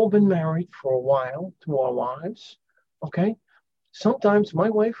we've all been married for a while to our wives. Okay. Sometimes my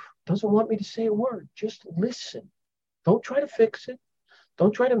wife doesn't want me to say a word. Just listen. Don't try to fix it.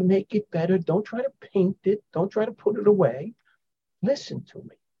 Don't try to make it better. Don't try to paint it. Don't try to put it away. Listen to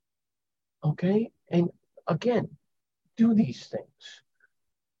me. Okay. And again, do these things.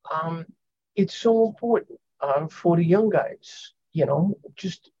 It's so important for the young guys,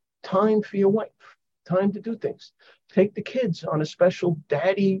 just time for your wife, time to do things. Take the kids on a special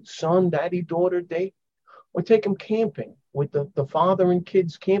daddy, son, daddy, daughter date, or take them camping with the father and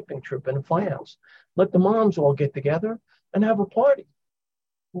kids camping trip in a firehouse. Let the moms all get together and have a party.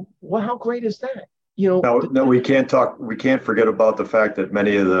 Well, how great is that? No, we can't forget about the fact that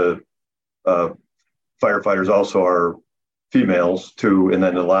many of the firefighters also are females too. And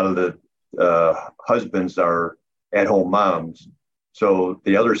then a lot of the husbands are at-home moms. So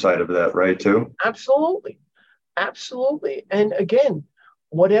the other side of that, right, too? Absolutely. Absolutely. And again,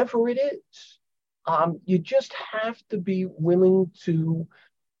 whatever it is, you just have to be willing to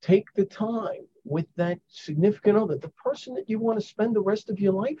take the time with that significant other, the person that you want to spend the rest of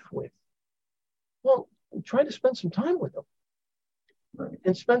your life with. Well, try to spend some time with them, right,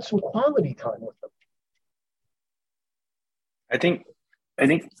 and spend some quality time with them. I think,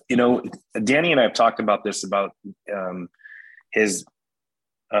 Danny and I have talked about this, about his,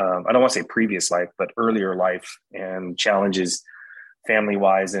 I don't want to say previous life, but earlier life and challenges family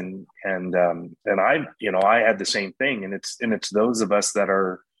wise. And I had the same thing. And it's those of us that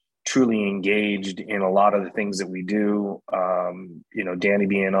are truly engaged in a lot of the things that we do. Danny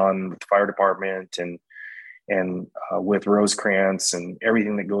being on the fire department and with Rosecrans and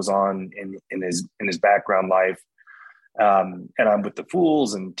everything that goes on in his background life. And I'm with the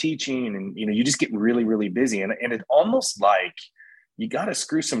Fools and teaching, and you just get really, really busy, and it's almost like you got to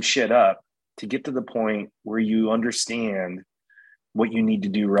screw some shit up to get to the point where you understand what you need to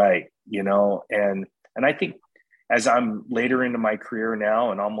do right, and I think as I'm later into my career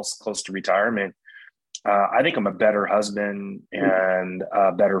now and almost close to retirement, I think I'm a better husband and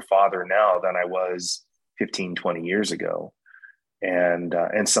a better father now than I was 15, 20 years ago. And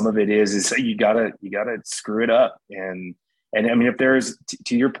some of it is that you gotta screw it up. And I mean, if there's,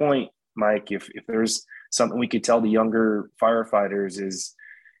 to your point, Mike, if there's something we could tell the younger firefighters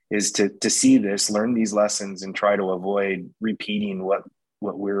is to see this, learn these lessons, and try to avoid repeating what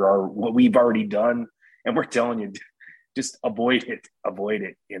we've already done. And we're telling you, just avoid it. Avoid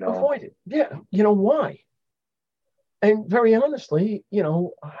it. Yeah. Why? And very honestly,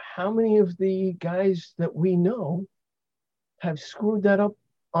 how many of the guys that we know have screwed that up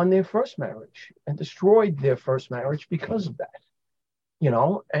on their first marriage and destroyed their first marriage because of that,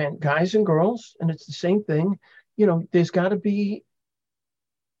 and guys and girls, and it's the same thing, there's got to be,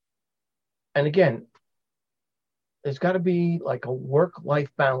 and again, there's got to be like a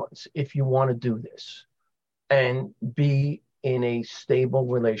work-life balance if you want to do this and be in a stable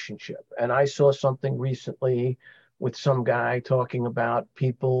relationship. And I saw something recently with some guy talking about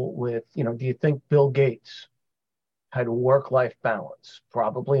people with, do you think Bill Gates had a work-life balance?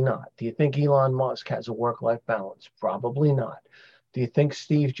 Probably not. Do you think Elon Musk has a work-life balance? Probably not. Do you think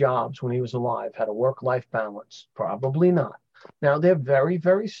Steve Jobs, when he was alive, had a work-life balance? Probably not. Now, they're very,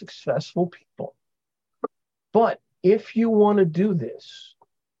 very successful people. But if you want to do this,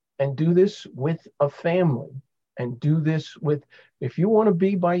 and do this with a family, and do this with, if you want to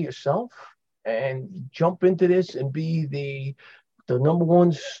be by yourself and jump into this and be the number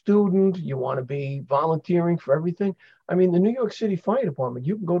one student, you want to be volunteering for everything. I mean, the New York City Fire Department,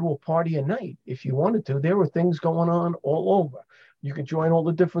 you can go to a party at night if you wanted to. There were things going on all over. You can join all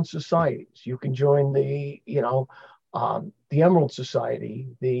the different societies. You can join the Emerald Society,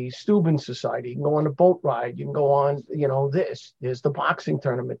 the Steuben Society. You can go on a boat ride. You can go on, there's the boxing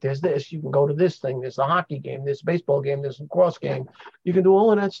tournament. There's this. You can go to this thing. There's the hockey game. There's a baseball game. There's a cross game. You can do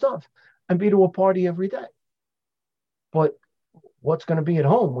all of that stuff and be to a party every day. But what's going to be at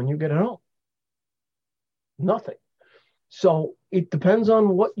home when you get at home? Nothing. So it depends on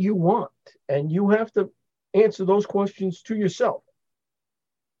what you want, and you have to answer those questions to yourself.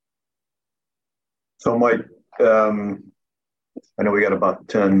 So, Mike, I know we got about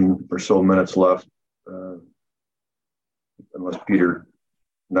 10 or so minutes left, unless Peter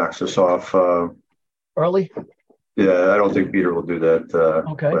knocks us off. Early? Yeah, I don't think Peter will do that.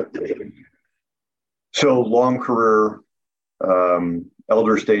 Okay. So, long career,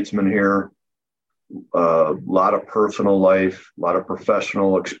 elder statesman here, a lot of personal life, a lot of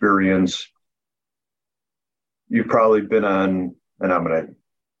professional experience. You've probably been on, and I'm going to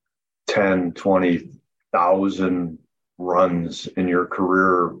 10, 20,000 runs in your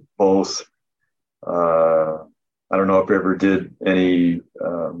career, both, I don't know if you ever did any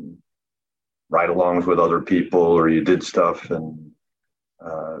ride-alongs with other people, or you did stuff, and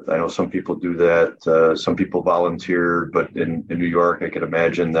I know some people do that. Some people volunteer, but in New York, I could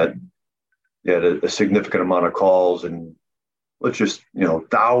imagine that you had a significant amount of calls, and let's just,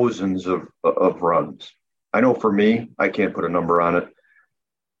 thousands of runs. I know for me, I can't put a number on it.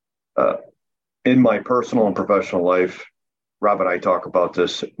 In my personal and professional life, Rob and I talk about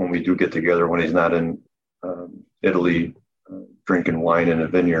this when we do get together, when he's not in Italy drinking wine in a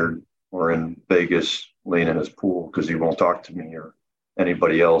vineyard, or in Vegas laying in his pool, because he won't talk to me or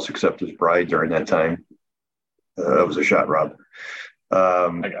anybody else except his bride during that time. That was a shot, Rob.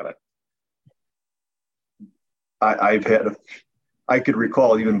 I got it. I could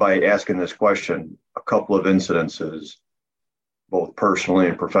recall, even by asking this question, a couple of incidences, both personally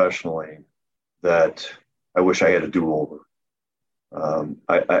and professionally, that I wish I had a do-over.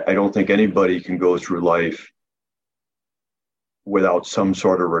 I don't think anybody can go through life without some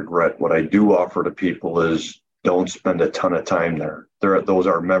sort of regret. What I do offer to people is, don't spend a ton of time there. Those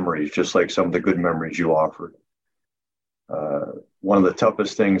are memories, just like some of the good memories you offered. One of the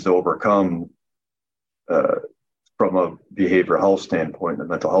toughest things to overcome from a behavioral health standpoint, a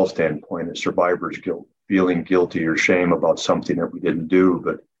mental health standpoint, is survivor's guilt, feeling guilty or shame about something that we didn't do.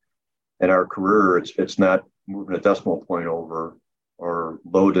 But in our career, it's not moving a decimal point over or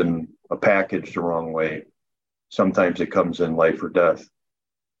loading a package the wrong way. Sometimes it comes in life or death.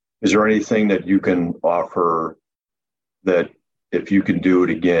 Is there anything that you can offer that, if you can do it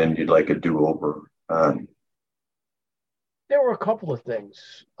again, you'd like a do-over on? There were a couple of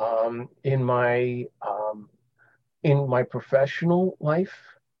things in my professional life.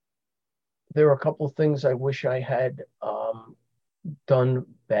 There were a couple of things I wish I had done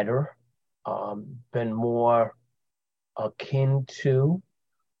better, been more akin to.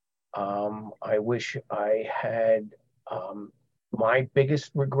 I wish I had, my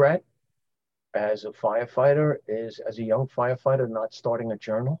biggest regret as a firefighter is, as a young firefighter, not starting a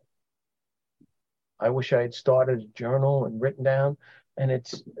journal. I wish I had started a journal and written down, and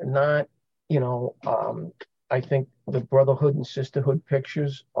it's not, I think the brotherhood and sisterhood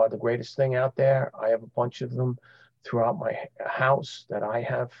pictures are the greatest thing out there. I have a bunch of them throughout my house that I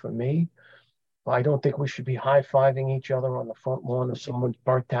have for me. I don't think we should be high-fiving each other on the front lawn of someone's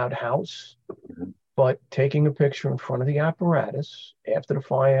burnt-out house, but taking a picture in front of the apparatus after the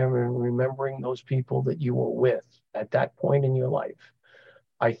fire and remembering those people that you were with at that point in your life.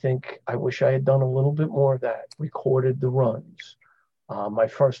 I think I wish I had done a little bit more of that, recorded the runs. My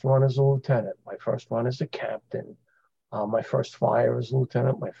first run as a lieutenant, my first run as a captain, my first fire as a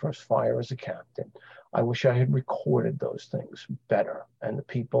lieutenant, my first fire as a captain. I wish I had recorded those things better, and the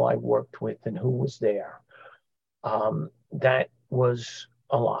people I worked with and who was there. That was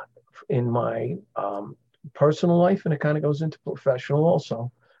a lot in my personal life, and it kind of goes into professional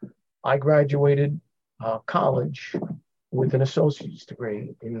also. I graduated college with an associate's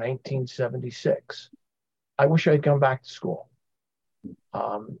degree in 1976. I wish I had gone back to school.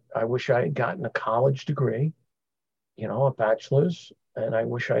 I wish I had gotten a college degree, a bachelor's, and I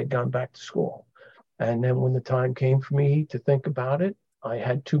wish I had gone back to school. And then when the time came for me to think about it, I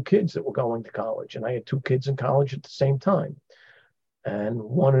had two kids that were going to college, and I had two kids in college at the same time, and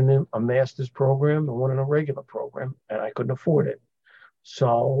one in a master's program and one in a regular program, and I couldn't afford it.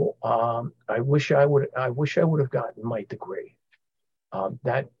 So I wish I would have gotten my degree.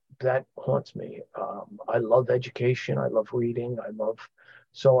 That haunts me. I love education. I love reading.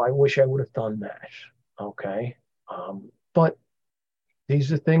 So I wish I would have done that. Okay. But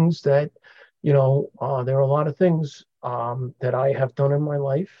these are things that, there are a lot of things that I have done in my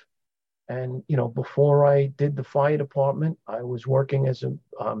life. And, before I did the fire department, I was working as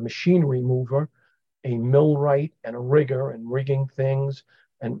a machinery mover, a millwright and a rigger, and rigging things.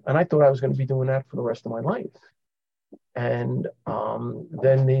 And I thought I was going to be doing that for the rest of my life. And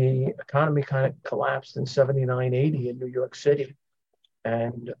then the economy kind of collapsed in 79, 80 in New York City.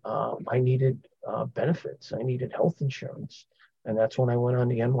 And I needed benefits. I needed health insurance. And that's when I went on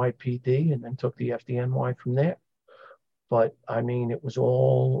the NYPD and then took the FDNY from there. But I mean, it was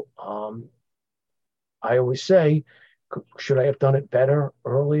all, I always say, should I have done it better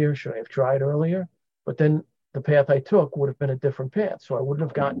earlier? Should I have tried earlier? But then the path I took would have been a different path. So I wouldn't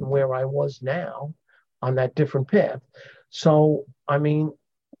have gotten where I was now on that different path. So, I mean,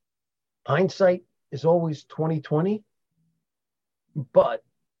 hindsight is always 20/20, but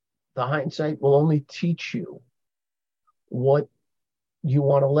the hindsight will only teach you what you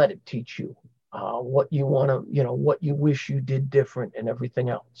want to let it teach you, what you want to, what you wish you did different and everything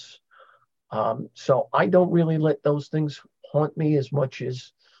else. So I don't really let those things haunt me as much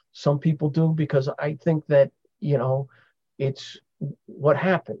as some people do, because I think that, it's what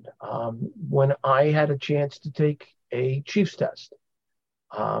happened. When I had a chance to take a chief's test,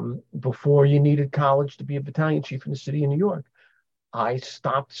 before you needed college to be a battalion chief in the city of New York, I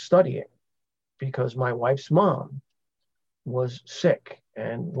stopped studying because my wife's mom was sick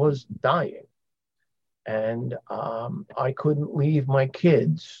and was dying. And I couldn't leave my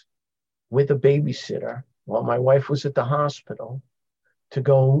kids with a babysitter while my wife was at the hospital to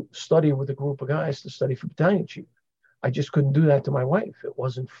go study with a group of guys to study for battalion chief. I just couldn't do that to my wife. It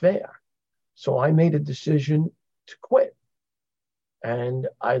wasn't fair. So I made a decision to quit. And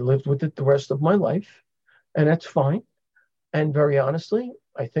I lived with it the rest of my life. And that's fine. And very honestly,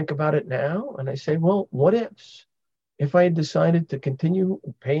 I think about it now and I say, well, what ifs? If I had decided to continue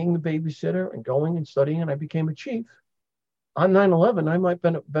paying the babysitter and going and studying and I became a chief, on 9/11, I might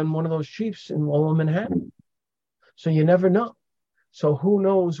have been one of those chiefs in Lower Manhattan. So you never know. So who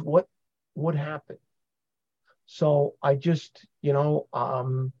knows what would happen? So I just,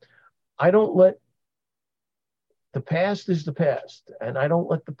 I don't let the past is the past, and I don't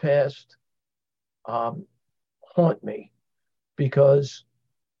let the past haunt me, because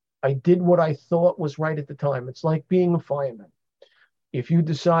I did what I thought was right at the time. It's like being a fireman. If you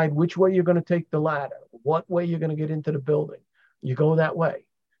decide which way you're going to take the ladder, what way you're going to get into the building, you go that way.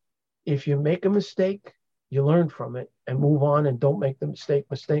 If you make a mistake, you learn from it and move on, and don't make the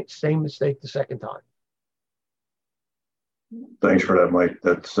same mistake the second time. Thanks for that, Mike.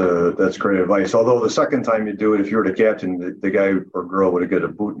 That's great advice. Although the second time you do it, if you're the captain, the guy or girl would have got a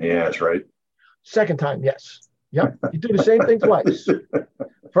boot in the ass, right? Second time, yes. Yep. You do the same thing twice.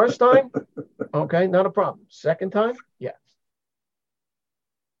 First time, okay, not a problem. Second time, yes.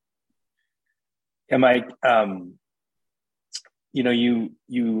 Yeah, Mike. You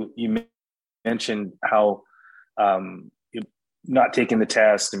mentioned how not taking the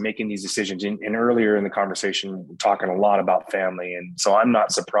test and making these decisions. And earlier in the conversation, we're talking a lot about family. And so I'm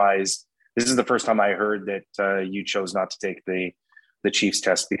not surprised. This is the first time I heard that you chose not to take the Chiefs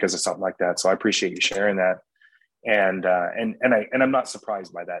test because of something like that. So I appreciate you sharing that. And I'm not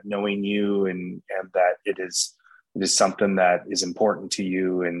surprised by that, knowing you and that it is something that is important to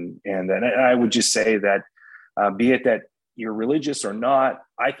you. And I would just say that be it that you're religious or not,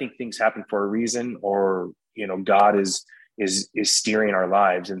 I think things happen for a reason, or God is steering our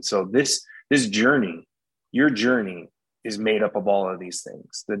lives. And so this journey, your journey, is made up of all of these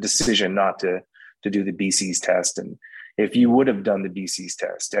things. The decision not to do the BC's test, and if you would have done the BC's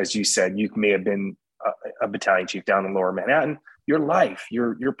test, as you said, you may have been a battalion chief down in Lower Manhattan. Your life,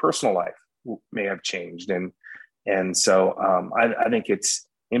 your personal life, may have changed, and so I think it's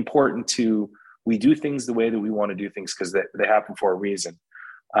important we do things the way that we want to do things because they happen for a reason.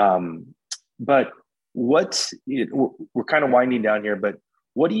 But we're kind of winding down here, but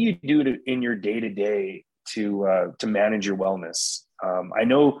what do you do in your day-to-day to manage your wellness? I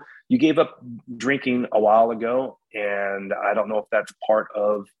know you gave up drinking a while ago, and I don't know if that's part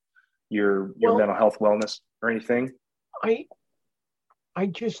of your mental health wellness or anything. I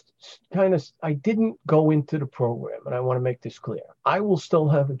just I didn't go into the program, and I want to make this clear. I will still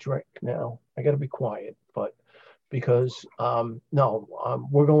have a drink now. I got to be quiet, but because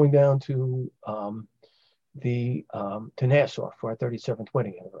we're going down to Nassau for our 37th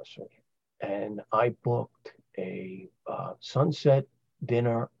wedding anniversary, and I booked a sunset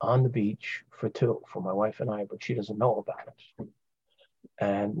dinner on the beach for two, for my wife and I, but she doesn't know about it.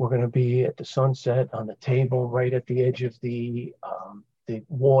 And we're going to be at the sunset on the table right at the edge of the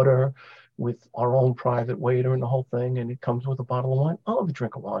water with our own private waiter and the whole thing. And it comes with a bottle of wine. I'll have a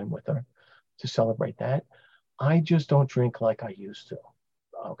drink of wine with her to celebrate that. I just don't drink like I used to.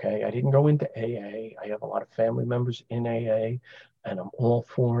 Okay. I didn't go into AA. I have a lot of family members in AA, and I'm all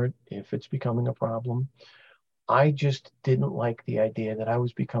for it if it's becoming a problem. I just didn't like the idea that I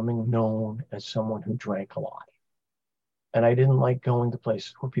was becoming known as someone who drank a lot. And I didn't like going to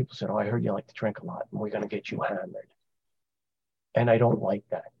places where people said, "Oh, I heard you like to drink a lot, and we're going to get you hammered." And I don't like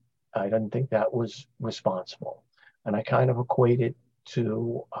that. I didn't think that was responsible. And I kind of equate it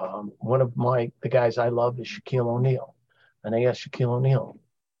to one of the guys I love is Shaquille O'Neal. And I asked Shaquille O'Neal,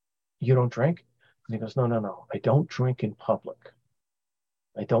 "You don't drink?" And he goes, No. I don't drink in public.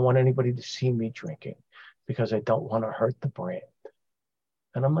 I don't want anybody to see me drinking because I don't want to hurt the brand.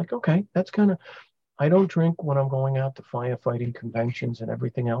 And I'm like, okay, that's kind of, I don't drink when I'm going out to firefighting conventions and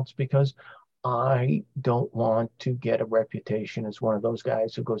everything else because I don't want to get a reputation as one of those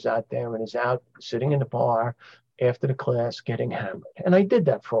guys who goes out there and is out sitting in the bar after the class getting hammered. And I did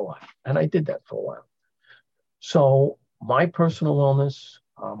that for a while. So my personal wellness,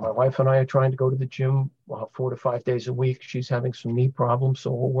 My wife and I are trying to go to the gym 4 to 5 days a week. She's having some knee problems,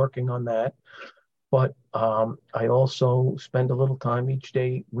 so we're working on that. But I also spend a little time each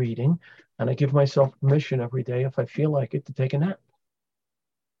day reading, and I give myself permission every day if I feel like it to take a nap.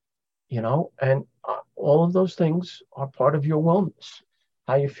 And all of those things are part of your wellness,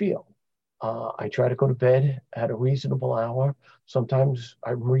 how you feel. I try to go to bed at a reasonable hour. Sometimes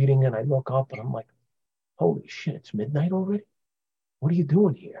I'm reading and I look up and I'm like, holy shit, it's midnight already? What are you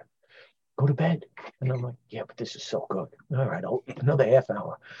doing here? Go to bed. And I'm like, yeah, but this is so good. All right, another half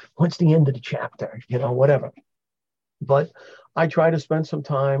hour. When's the end of the chapter? Whatever. But I try to spend some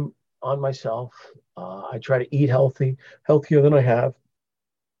time on myself. I try to eat healthier than I have.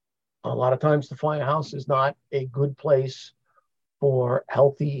 A lot of times the firehouse is not a good place for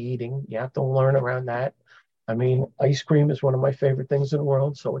healthy eating. You have to learn around that. I mean, ice cream is one of my favorite things in the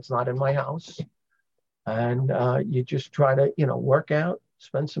world, so it's not in my house. And you just try to, work out,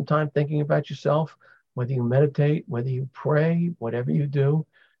 spend some time thinking about yourself, whether you meditate, whether you pray, whatever you do,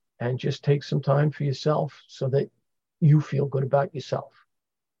 and just take some time for yourself so that you feel good about yourself.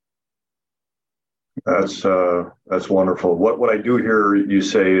 That's wonderful. What I do hear you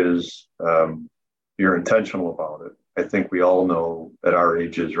say is you're intentional about it. I think we all know at our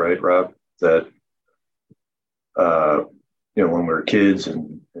ages, right, Rob, that when we were kids,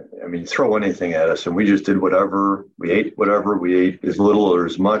 and I mean, throw anything at us, and we just did whatever. We ate whatever. We ate as little or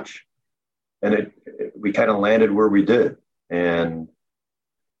as much, and we kind of landed where we did. And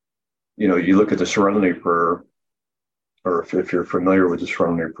you look at the Serenity Prayer, or if you're familiar with the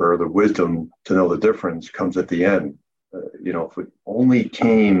Serenity Prayer, the wisdom to know the difference comes at the end. If it only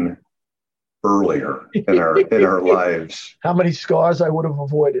came earlier in our lives, how many scars I would have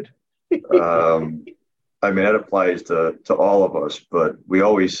avoided. I mean, that applies to all of us, but we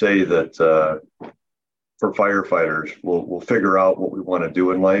always say that for firefighters, we'll figure out what we want to do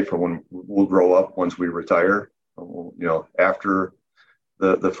in life, or when we'll grow up once we retire. After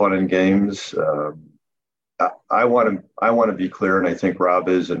the fun and games. I want to be clear, and I think Rob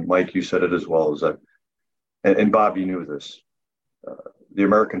is, and Mike, you said it as well, is that, and Bob, you knew this. The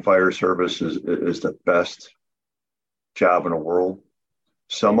American Fire Service is the best job in the world.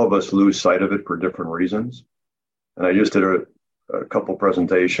 Some of us lose sight of it for different reasons. And I just did a couple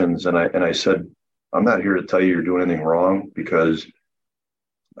presentations, and I said, I'm not here to tell you you're doing anything wrong, because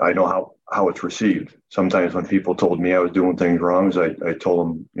I know how it's received. Sometimes when people told me I was doing things wrong, I told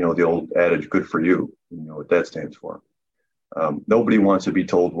them, the old adage, good for you, what that stands for. Nobody wants to be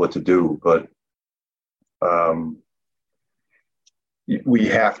told what to do, but we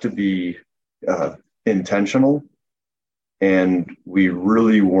have to be intentional. And we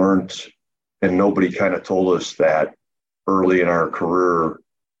really weren't, and nobody kind of told us that early in our career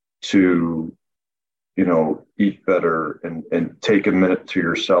to, eat better and take a minute to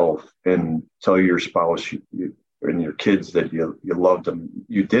yourself and tell your spouse and your kids that you loved them.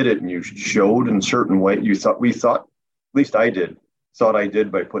 You did it, and you showed in a certain way. We thought, at least I did,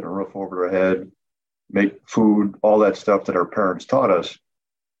 by putting a roof over their head, make food, all that stuff that our parents taught us.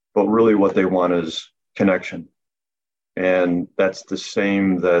 But really what they want is connection. And that's the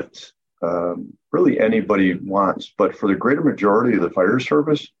same that really anybody wants. But for the greater majority of the fire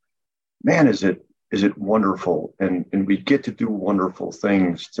service, man, is it wonderful. And we get to do wonderful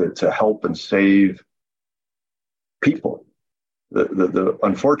things to help and save people. The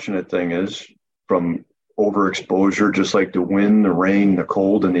unfortunate thing is, from overexposure, just like the wind, the rain, the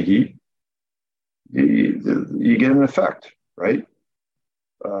cold, and the heat, you get an effect, right?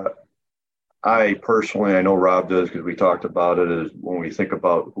 I personally, I know Rob does, because we talked about it, is when we think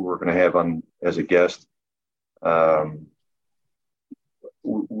about who we're going to have on as a guest,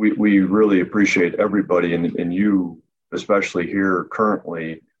 we really appreciate everybody, and you especially here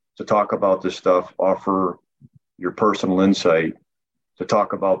currently, to talk about this stuff, offer your personal insight, to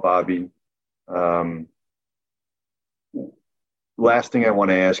talk about Bobby. Last thing I want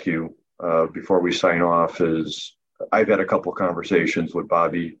to ask you before we sign off is, I've had a couple of conversations with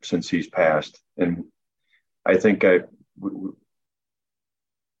Bobby since he's passed, and I think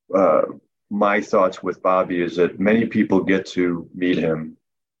my thoughts with Bobby is that many people get to meet him.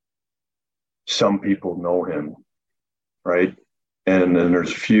 Some people know him, right? And then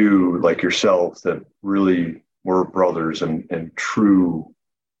there's few like yourself that really were brothers and true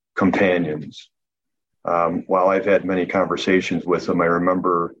companions. While I've had many conversations with him, I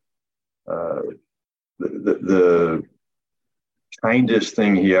remember the kindest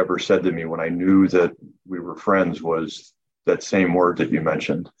thing he ever said to me when I knew that we were friends was that same word that you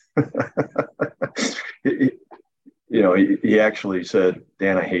mentioned. He actually said,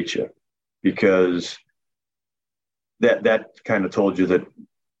 Dan, I hate you, because that kind of told you that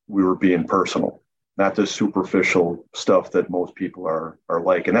we were being personal, not this superficial stuff that most people are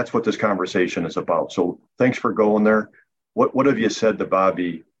like. And that's what this conversation is about. So thanks for going there. What have you said to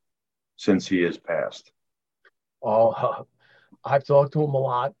Bobby since he has passed? Oh, I've talked to him a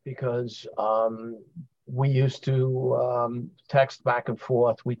lot because we used to text back and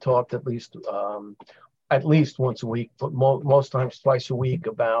forth. We talked at least once a week, but most times twice a week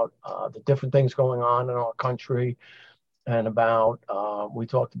about the different things going on in our country, and about we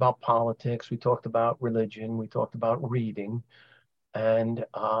talked about politics, we talked about religion, we talked about reading, and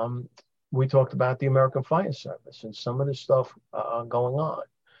we talked about the American Fire Service and some of the stuff going on.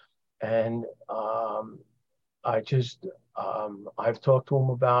 And I've talked to him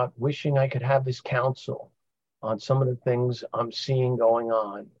about wishing I could have his counsel on some of the things I'm seeing going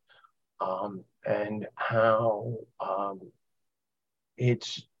on, and how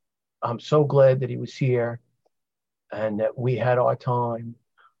I'm so glad that he was here and that we had our time,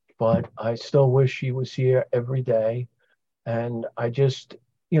 but I still wish he was here every day. And I just,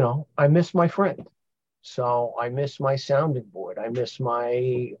 I miss my friend. So I miss my sounding board. I miss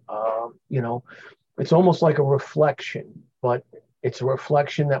my, it's almost like a reflection, but it's a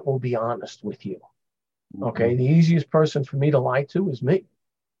reflection that will be honest with you. Okay. The easiest person for me to lie to is me.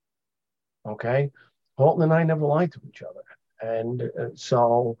 Okay. Holton and I never lied to each other. And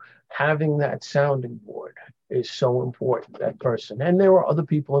so having that sounding board is so important, that person. And there were other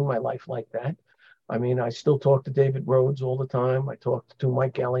people in my life like that. I mean, I still talk to David Rhodes all the time. I talk to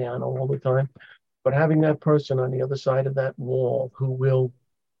Mike Galliano all the time. But having that person on the other side of that wall who will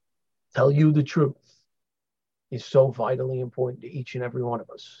tell you the truth is so vitally important to each and every one of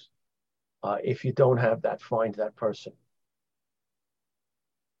us. If you don't have that, find that person.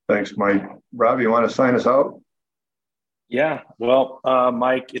 Thanks, Mike. Rob, you want to sign us out? Yeah. Well,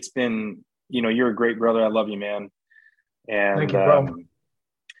 Mike, it's been, you're a great brother. I love you, man. And thank you, bro.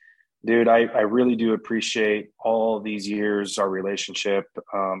 Dude, I really do appreciate all these years, our relationship.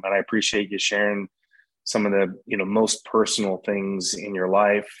 And I appreciate you sharing some of the, most personal things in your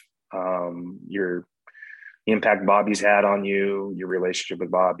life, your impact Bobby's had on you, your relationship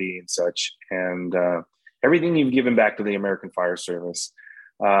with Bobby and such, and everything you've given back to the American Fire Service.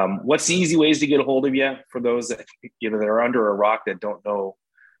 What's the easy ways to get a hold of you for those that, that are under a rock that don't know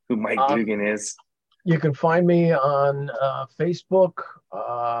who Mike Dugan is? You can find me on Facebook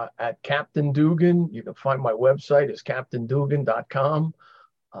at Captain Dugan. You can find my website is captaindugan.com.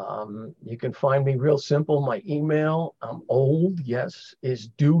 You can find me real simple. My email, I'm old, yes, is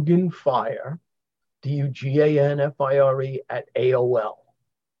duganfire, DUGANFIRE at AOL.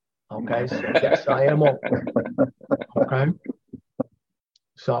 Okay, so yes, I am old. Okay.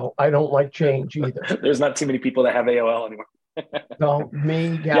 So I don't like change either. There's not too many people that have AOL anymore. No,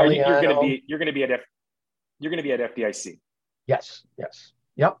 me, Galliano. Yeah, you're gonna be at FDIC. Yes.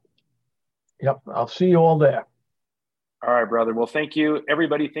 Yep. I'll see you all there. All right, brother. Well, thank you,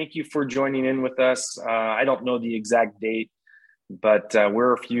 everybody. Thank you for joining in with us. I don't know the exact date, but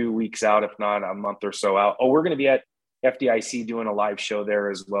we're a few weeks out, if not a month or so out. Oh, we're going to be at FDIC doing a live show there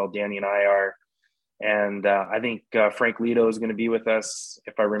as well. Danny and I are. And I think Frank Lito is going to be with us,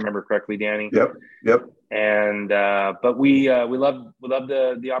 if I remember correctly, Danny. Yep. And but we love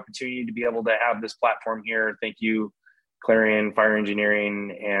the opportunity to be able to have this platform here. Thank you, Clarion Fire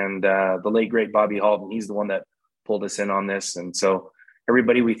Engineering, and the late great Bobby Halton. He's the one that pulled us in on this. And so,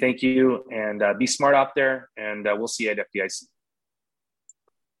 everybody, we thank you, and be smart out there. And we'll see you at FDIC.